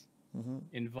conference,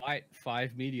 invite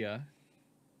 5 media,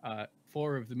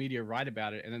 4 of the media write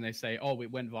about it, and then they say, "Oh, it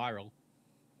went viral."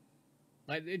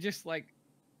 Like it just like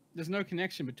there's no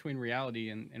connection between reality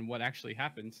and what actually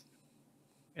happens.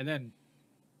 And then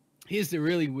here's the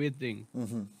really weird thing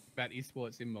about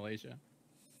esports in Malaysia.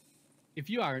 If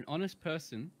you are an honest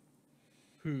person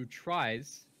who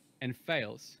tries and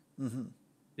fails,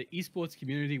 the esports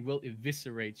community will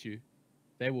eviscerate you.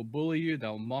 They will bully you,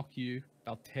 they'll mock you,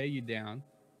 they'll tear you down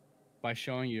by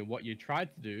showing you what you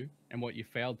tried to do and what you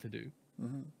failed to do.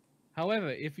 However,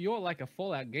 if you're like a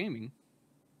Fallout Gaming,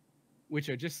 which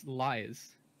are just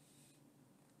liars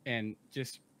and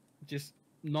just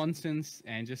nonsense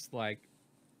and just like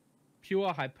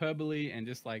pure hyperbole and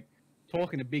just like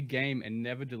talking a big game and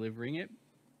never delivering it,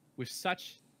 with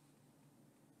such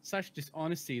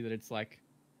dishonesty that it's like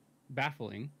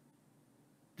baffling,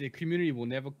 the community will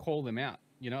never call them out.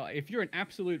 You know, if you're an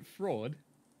absolute fraud,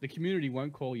 the community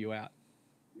won't call you out.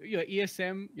 You know,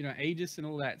 ESM, you know, Aegis and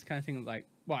all that, it's kind of thing like,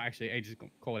 well, actually, Aegis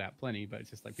got called out plenty, but it's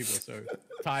just like people are so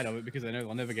tired of it because they know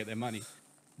they'll never get their money.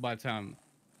 But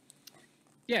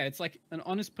yeah, it's like an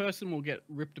honest person will get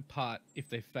ripped apart if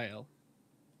they fail.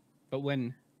 But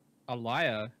when a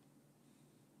liar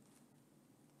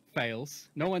fails,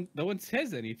 no one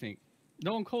says anything.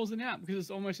 No one calls them out because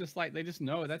it's almost just like they just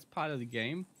know that's part of the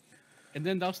game. And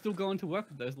then they'll still go on to work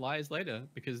with those liars later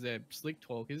because they're slick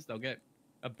talkers. They'll get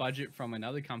a budget from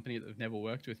another company that they've never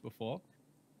worked with before.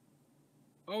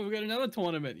 Oh, we've got another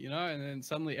tournament, you know, and then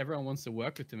suddenly everyone wants to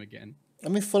work with them again. I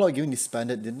mean, Fallout Gaming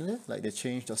disbanded, didn't it? Like they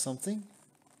changed or something?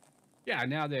 Yeah,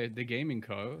 now they're the gaming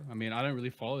co. I mean, I don't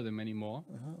really follow them anymore.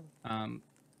 I'm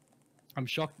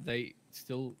shocked they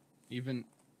still even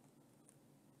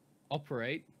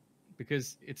operate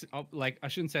because it's like, I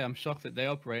shouldn't say I'm shocked that they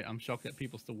operate. I'm shocked that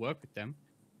people still work with them,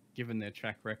 given their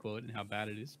track record and how bad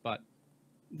it is. But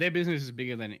their business is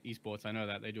bigger than esports. I know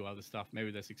that they do other stuff.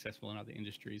 Maybe they're successful in other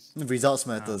industries. Results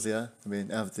matters, yeah. I mean,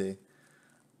 after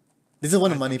this is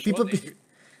one of money. Sure People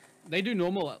they do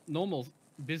normal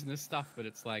business stuff, but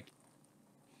it's like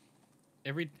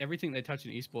everything they touch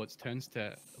in esports turns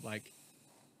to like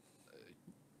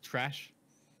trash.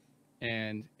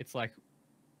 And it's like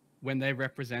when they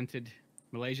represented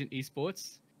Malaysian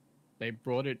esports, they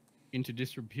brought it into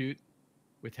disrepute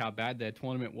with how bad their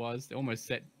tournament was. They almost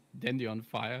set Dendi on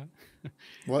fire.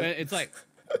 What? It's like,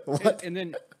 what? and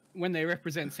then when they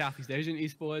represent Southeast Asian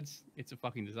esports, it's a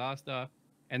fucking disaster.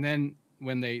 And then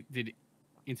when they did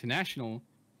international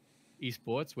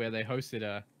esports, where they hosted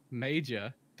a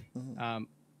major,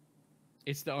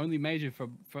 it's the only major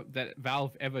from that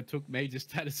Valve ever took major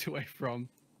status away from.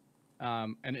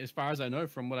 And as far as I know,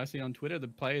 from what I see on Twitter, the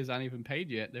players aren't even paid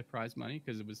yet their prize money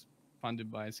because it was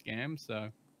funded by a scam. So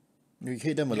You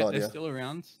hate them a yeah, lot, they're yeah. still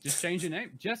around. Just change your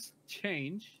name. Just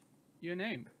change your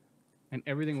name, and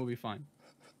everything will be fine.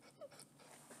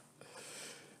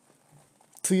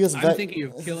 2 years I'm back, thinking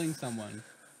of killing someone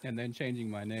and then changing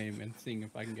my name and seeing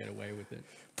if I can get away with it.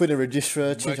 put in a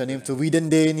registrar, change Worked your name for to Weeden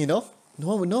Dane, you know? No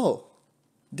one would know.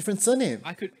 Different surname.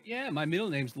 I could, yeah. My middle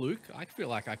name's Luke. I feel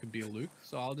like I could be a Luke,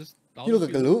 so I'll You look just like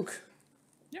a be Luke.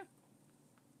 Yeah.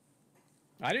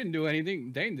 I didn't do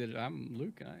anything. Dane did it. I'm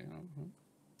Luke.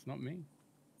 It's not me.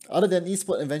 Other than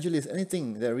esports evangelists,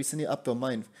 anything that recently up your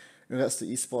mind in regards to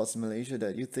esports in Malaysia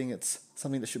that you think it's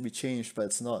something that should be changed, but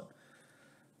it's not?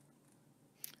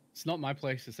 It's not my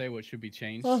place to say what should be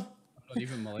changed. Huh? I'm not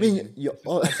even I Malaysian. mean, yeah,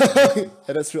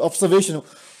 that's true. Observation.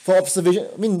 For observation,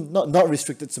 I mean, not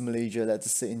restricted to Malaysia, let's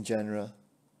just say in general.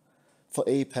 For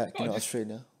APAC, Oh, just-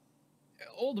 Australia.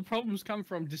 All the problems come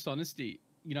from dishonesty.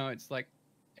 You know, it's like,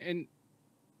 and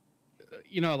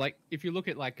you know, like if you look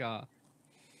at like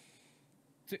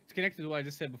connected to what I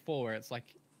just said before, where it's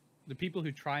like the people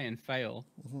who try and fail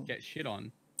get shit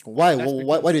on. Why? That's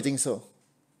Why do you think so?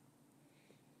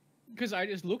 Because I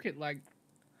just look at like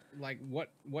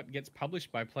what gets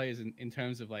published by players in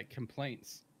terms of like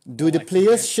complaints. Do or, the like,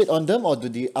 players shit on them, or do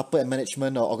the upper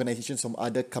management or organizations from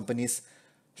other companies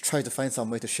try to find some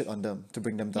way to shit on them to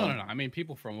bring them down? No. I mean,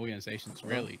 people from organizations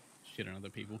rarely shit on other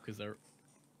people because they're.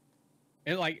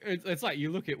 And like it's like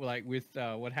you look at like with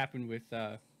what happened with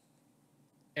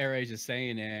AirAsia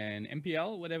Sane and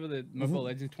MPL, whatever the Mobile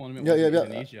Legends tournament was in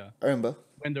Indonesia. I remember.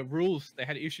 When the rules, they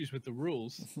had issues with the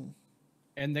rules,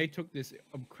 and they took this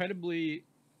incredibly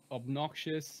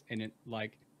obnoxious and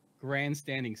like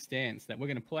grandstanding stance that we're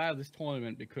going to pull out of this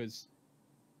tournament because,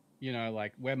 you know,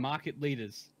 like we're market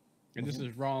leaders, and this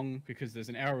is wrong because there's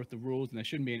an error with the rules and there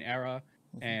shouldn't be an error.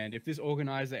 And if this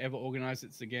organizer ever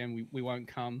organizes it again, we won't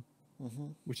come,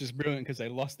 which is brilliant because they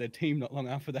lost their team not long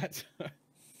after that.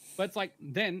 But it's like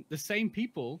then the same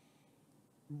people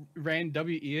ran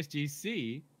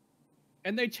WESGC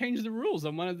and they changed the rules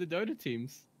on one of the Dota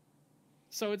teams.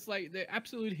 So it's like they're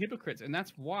absolute hypocrites. And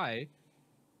that's why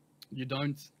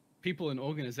people in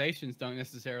organizations don't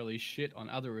necessarily shit on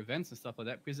other events and stuff like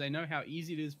that, because they know how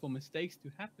easy it is for mistakes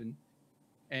to happen.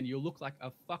 And you'll look like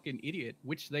a fucking idiot,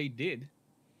 which they did,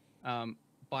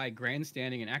 by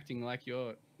grandstanding and acting like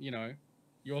you're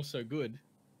so good.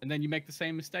 And then you make the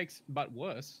same mistakes, but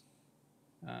worse.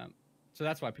 So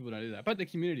that's why people don't do that. But the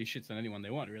community shits on anyone they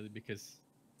want, really, because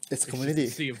It's community.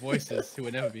 Just a sea of voices who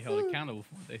will never be held accountable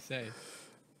for what they say.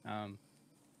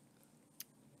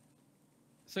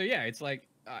 So yeah, it's like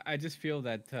I just feel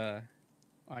that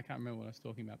I can't remember what I was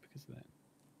talking about because of that.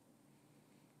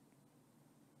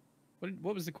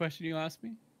 What was the question you asked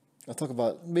me? I'll talk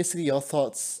about basically your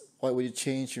thoughts what would you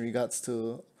change in regards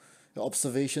to your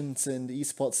observations in the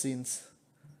esports scenes?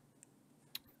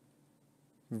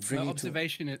 My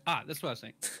observation is that's what I was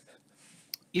saying.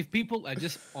 If people are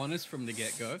just honest from the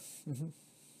get-go,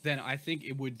 then I think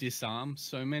it would disarm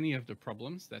so many of the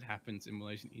problems that happens in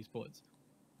Malaysian esports.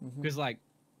 Because like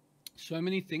so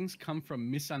many things come from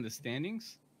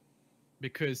misunderstandings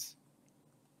because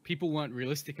people weren't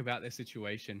realistic about their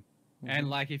situation. And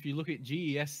like if you look at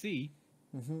GESC,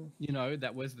 you know,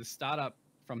 that was the startup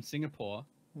from Singapore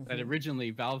that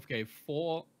originally Valve gave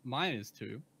 4 miners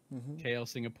to, KL,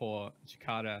 Singapore,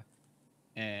 Jakarta,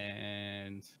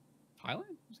 and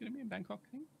Thailand was going to be in Bangkok,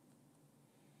 I think.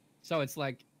 So it's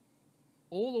like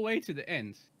all the way to the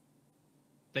end,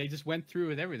 they just went through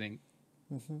with everything,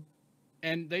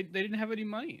 and they didn't have any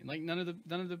money. Like none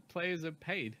of the players are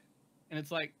paid, and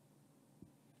it's like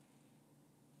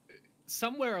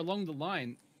somewhere along the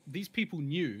line, these people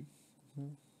knew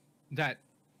that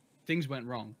things went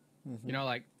wrong. You know,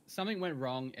 like something went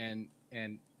wrong, and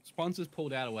sponsors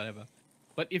pulled out or whatever.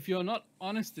 But if you're not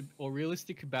honest or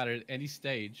realistic about it at any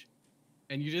stage,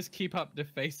 and you just keep up the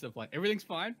face of like everything's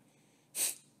fine,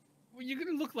 well, you're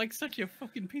gonna look like such a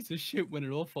fucking piece of shit when it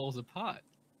all falls apart.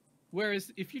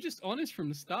 Whereas if you're just honest from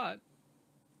the start,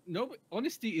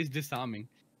 honesty is disarming,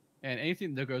 and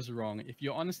anything that goes wrong, if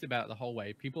you're honest about it the whole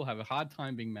way, people have a hard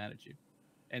time being mad at you.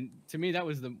 And to me, that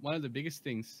was one of the biggest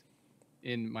things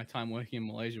in my time working in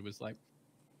Malaysia was like,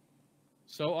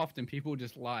 so often people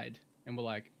just lied and were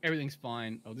like, everything's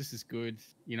fine. Oh, this is good.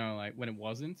 You know, like when it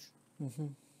wasn't.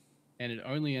 And it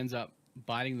only ends up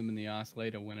biting them in the ass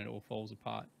later when it all falls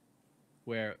apart.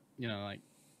 Where, you know, like,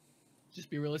 just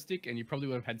be realistic, and you probably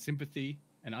would have had sympathy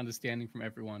and understanding from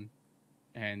everyone.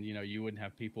 And, you know, you wouldn't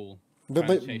have people.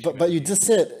 But you just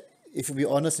said, if you be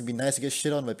honest, it'd be nice to get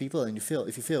shit on by people, and if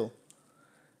you fail.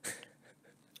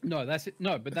 No, that's it.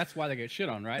 No, but that's why they get shit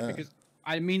on, right? Because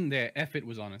I mean, their effort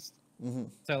was honest.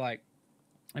 So like,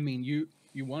 I mean, you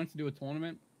wanted to do a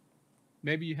tournament.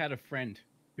 Maybe you had a friend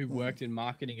who worked in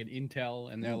marketing at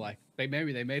Intel, and they're like, they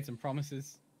made some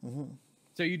promises.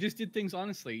 So you just did things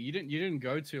honestly. You didn't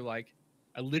go to like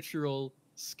a literal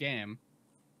scam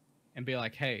and be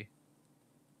like, hey,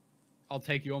 I'll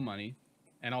take your money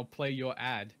and I'll play your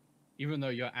ad, even though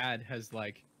your ad has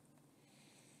like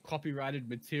copyrighted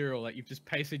material that you've just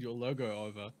pasted your logo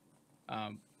over.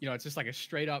 You know, it's just like a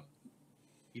straight up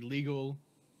illegal,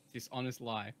 dishonest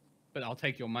lie, but I'll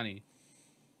take your money.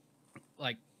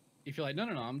 Like, if you're like, no,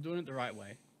 I'm doing it the right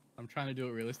way. I'm trying to do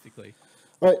it realistically.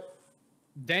 Right.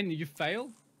 Then you fail,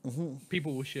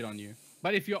 people will shit on you.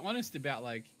 But if you're honest about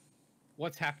like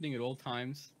what's happening at all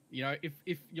times, you know,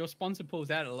 if your sponsor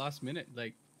pulls out at the last minute,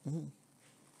 like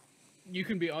you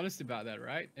can be honest about that,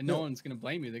 right? And no one's going to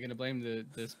blame you. They're going to blame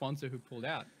the sponsor who pulled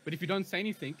out. But if you don't say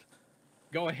anything,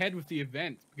 go ahead with the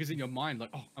event, because in your mind, like,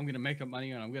 oh, I'm going to make up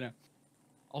money and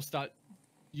I'll start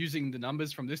using the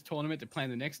numbers from this tournament to plan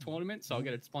the next tournament. So I'll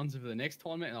get a sponsor for the next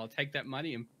tournament, and I'll take that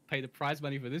money and pay the prize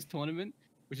money for this tournament,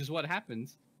 which is what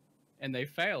happens. And they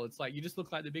fail. It's like, you just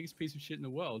look like the biggest piece of shit in the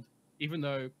world, even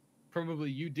though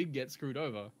probably you did get screwed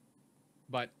over,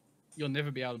 but you'll never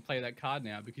be able to play that card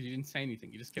now because you didn't say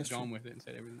anything. You just kept going with it and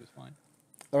said everything was fine.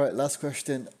 All right, last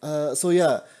question. So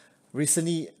yeah,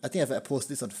 recently, I think I've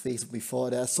posted this on Facebook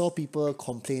before, that I saw people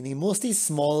complaining, mostly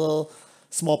small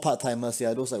part-timers,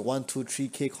 those like 1, 2,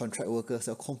 3K contract workers,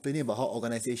 they're complaining about how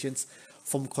organizations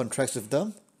form contracts with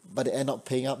them, but they end up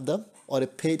paying up them, or they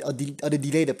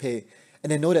delay the pay.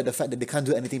 And they know that the fact that they can't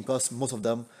do anything because most of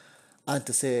them aren't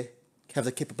have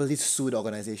the capability to sue the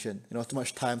organization. You know, too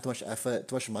much time, too much effort,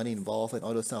 too much money involved, and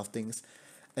all those kind of things.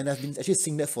 And I've been actually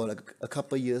seeing that for like a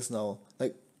couple of years now.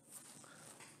 Like,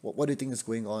 what do you think is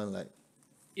going on? Like,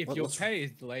 if your pay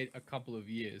is delayed a couple of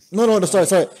years. No,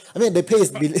 sorry. I mean, the pay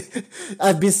is.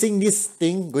 I've been seeing this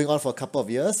thing going on for a couple of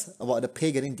years about the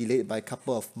pay getting delayed by a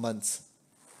couple of months.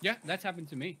 Yeah, that's happened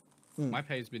to me. My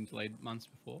pay has been delayed months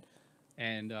before,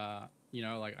 and you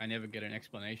know, like I never get an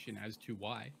explanation as to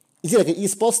why. Is it like an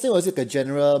esports thing, or is it like a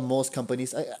general? Most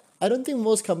companies, I don't think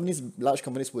most companies, large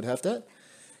companies, would have that.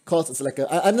 Cause it's like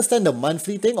I understand the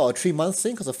monthly thing or a 3 months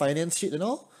thing, cause of finance sheet and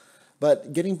all,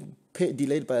 but getting paid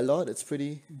delayed by a lot, it's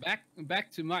pretty.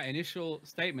 Back to my initial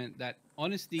statement that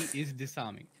honesty is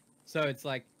disarming. So it's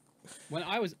like, when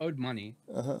I was owed money,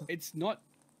 it's not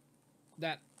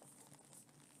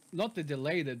the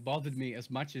delay that bothered me as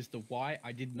much as the why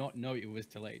I did not know it was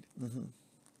delayed.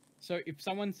 So if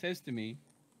someone says to me,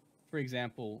 for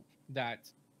example, that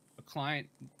a client,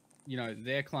 you know,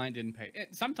 their client didn't pay.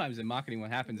 Sometimes in marketing,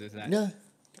 what happens is that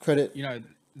credit. You know,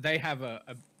 they have a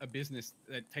business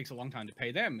that takes a long time to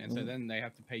pay them, and so then they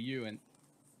have to pay you. And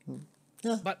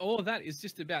Yeah. But all of that is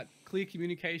just about clear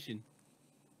communication.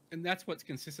 And that's what's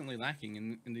consistently lacking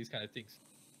in these kind of things.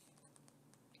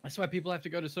 That's why people have to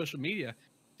go to social media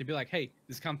to be like, hey,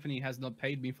 this company has not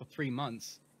paid me for 3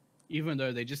 months, even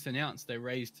though they just announced they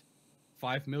raised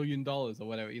 $5 million or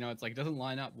whatever. You know, it's like, it doesn't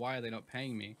line up. Why are they not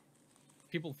paying me?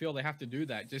 People feel they have to do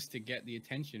that just to get the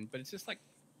attention. But it's just like,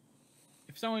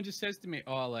 if someone just says to me,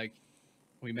 oh, like,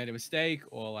 we made a mistake,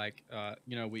 or like,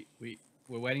 you know,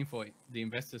 we're waiting for the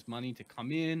investors' money to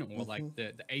come in, or like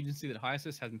the agency that hires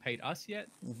us hasn't paid us yet.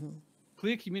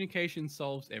 Clear communication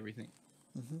solves everything.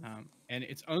 And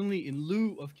it's only in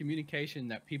lieu of communication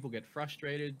that people get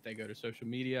frustrated. They go to social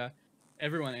media.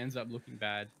 Everyone ends up looking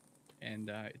bad. And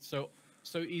it's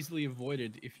so easily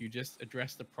avoided if you just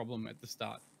address the problem at the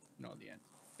start, not at the end.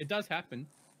 It does happen.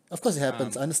 Of course it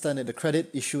happens. I understand it. The credit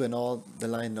issue and all, the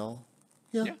line now.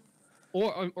 Yeah.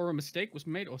 Or a mistake was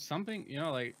made or something, you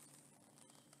know, like,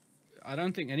 I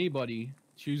don't think anybody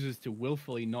chooses to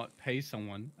willfully not pay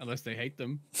someone unless they hate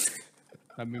them.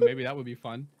 I mean, maybe that would be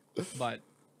fun, but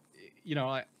you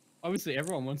know, obviously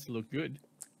everyone wants to look good.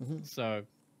 So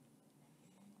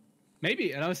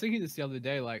maybe, and I was thinking this the other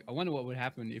day, like, I wonder what would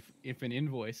happen if an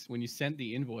invoice, when you sent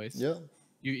the invoice,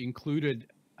 you included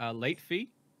a late fee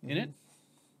in it.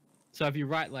 So if you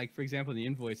write, like, for example, in the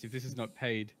invoice, if this is not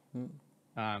paid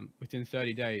within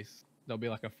 30 days, there'll be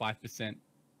like a 5%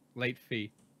 late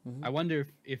fee. I wonder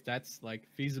if that's like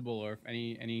feasible, or if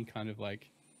any kind of like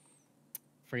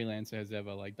freelancer has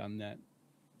ever like done that.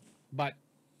 But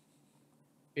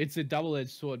it's a double-edged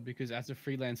sword, because as a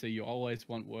freelancer, you always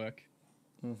want work,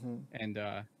 and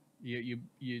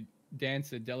you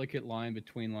dance a delicate line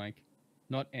between like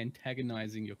not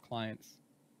antagonizing your clients,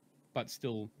 but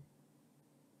still,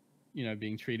 you know,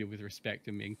 being treated with respect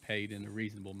and being paid in a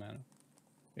reasonable manner.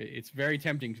 It's very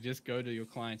tempting to just go to your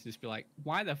clients and just be like,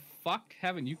 why the fuck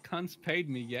haven't you cunts paid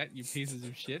me yet, you pieces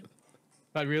of shit?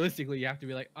 But realistically, you have to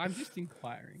be like, I'm just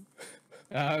inquiring.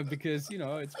 Because, you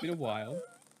know, it's been a while.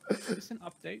 Just an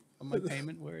update on my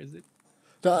payment. Where is it?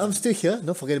 No, I'm still here.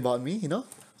 Don't forget about me, you know?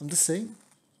 I'm just saying.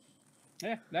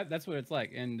 Yeah, that's what it's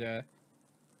like. And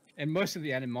most of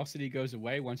the animosity goes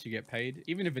away once you get paid,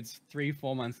 even if it's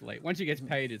 3-4 months late. Once you get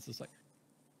paid, it's just like,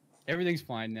 everything's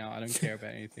fine now. I don't care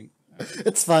about anything.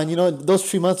 It's fine, you know, those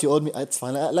 3 months you owed me, it's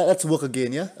fine. Let's work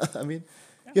again, yeah? I mean,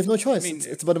 you have no choice. I mean,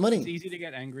 it's about the money. It's easy to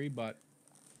get angry, but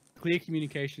clear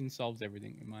communication solves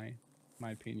everything, in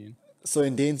my opinion. So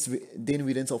in Dane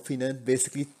Weeden's opinion,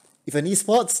 basically, if an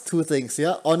esports, 2 things,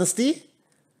 yeah? Honesty,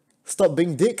 stop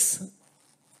being dicks,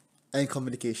 and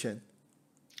communication.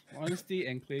 Honesty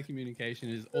and clear communication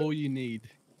is all you need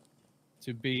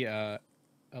to be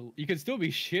you can still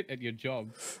be shit at your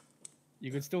job.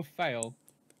 You could still fail,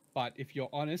 but if you're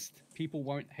honest, people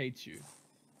won't hate you.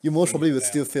 You most probably will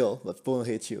still fail, but people won't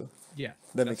hate you. Yeah,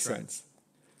 that makes sense.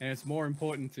 And it's more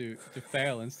important to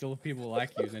fail and still people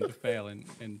like you than to fail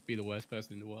and be the worst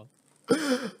person in the world.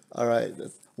 All right.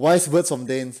 Wise words from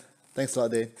Dane. Thanks a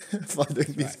lot, Dane, for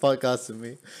doing these podcasts with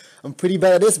me. I'm pretty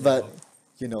bad at this, but,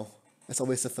 you know, it's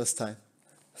always the first time.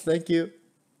 Thank you.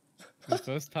 The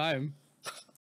first time.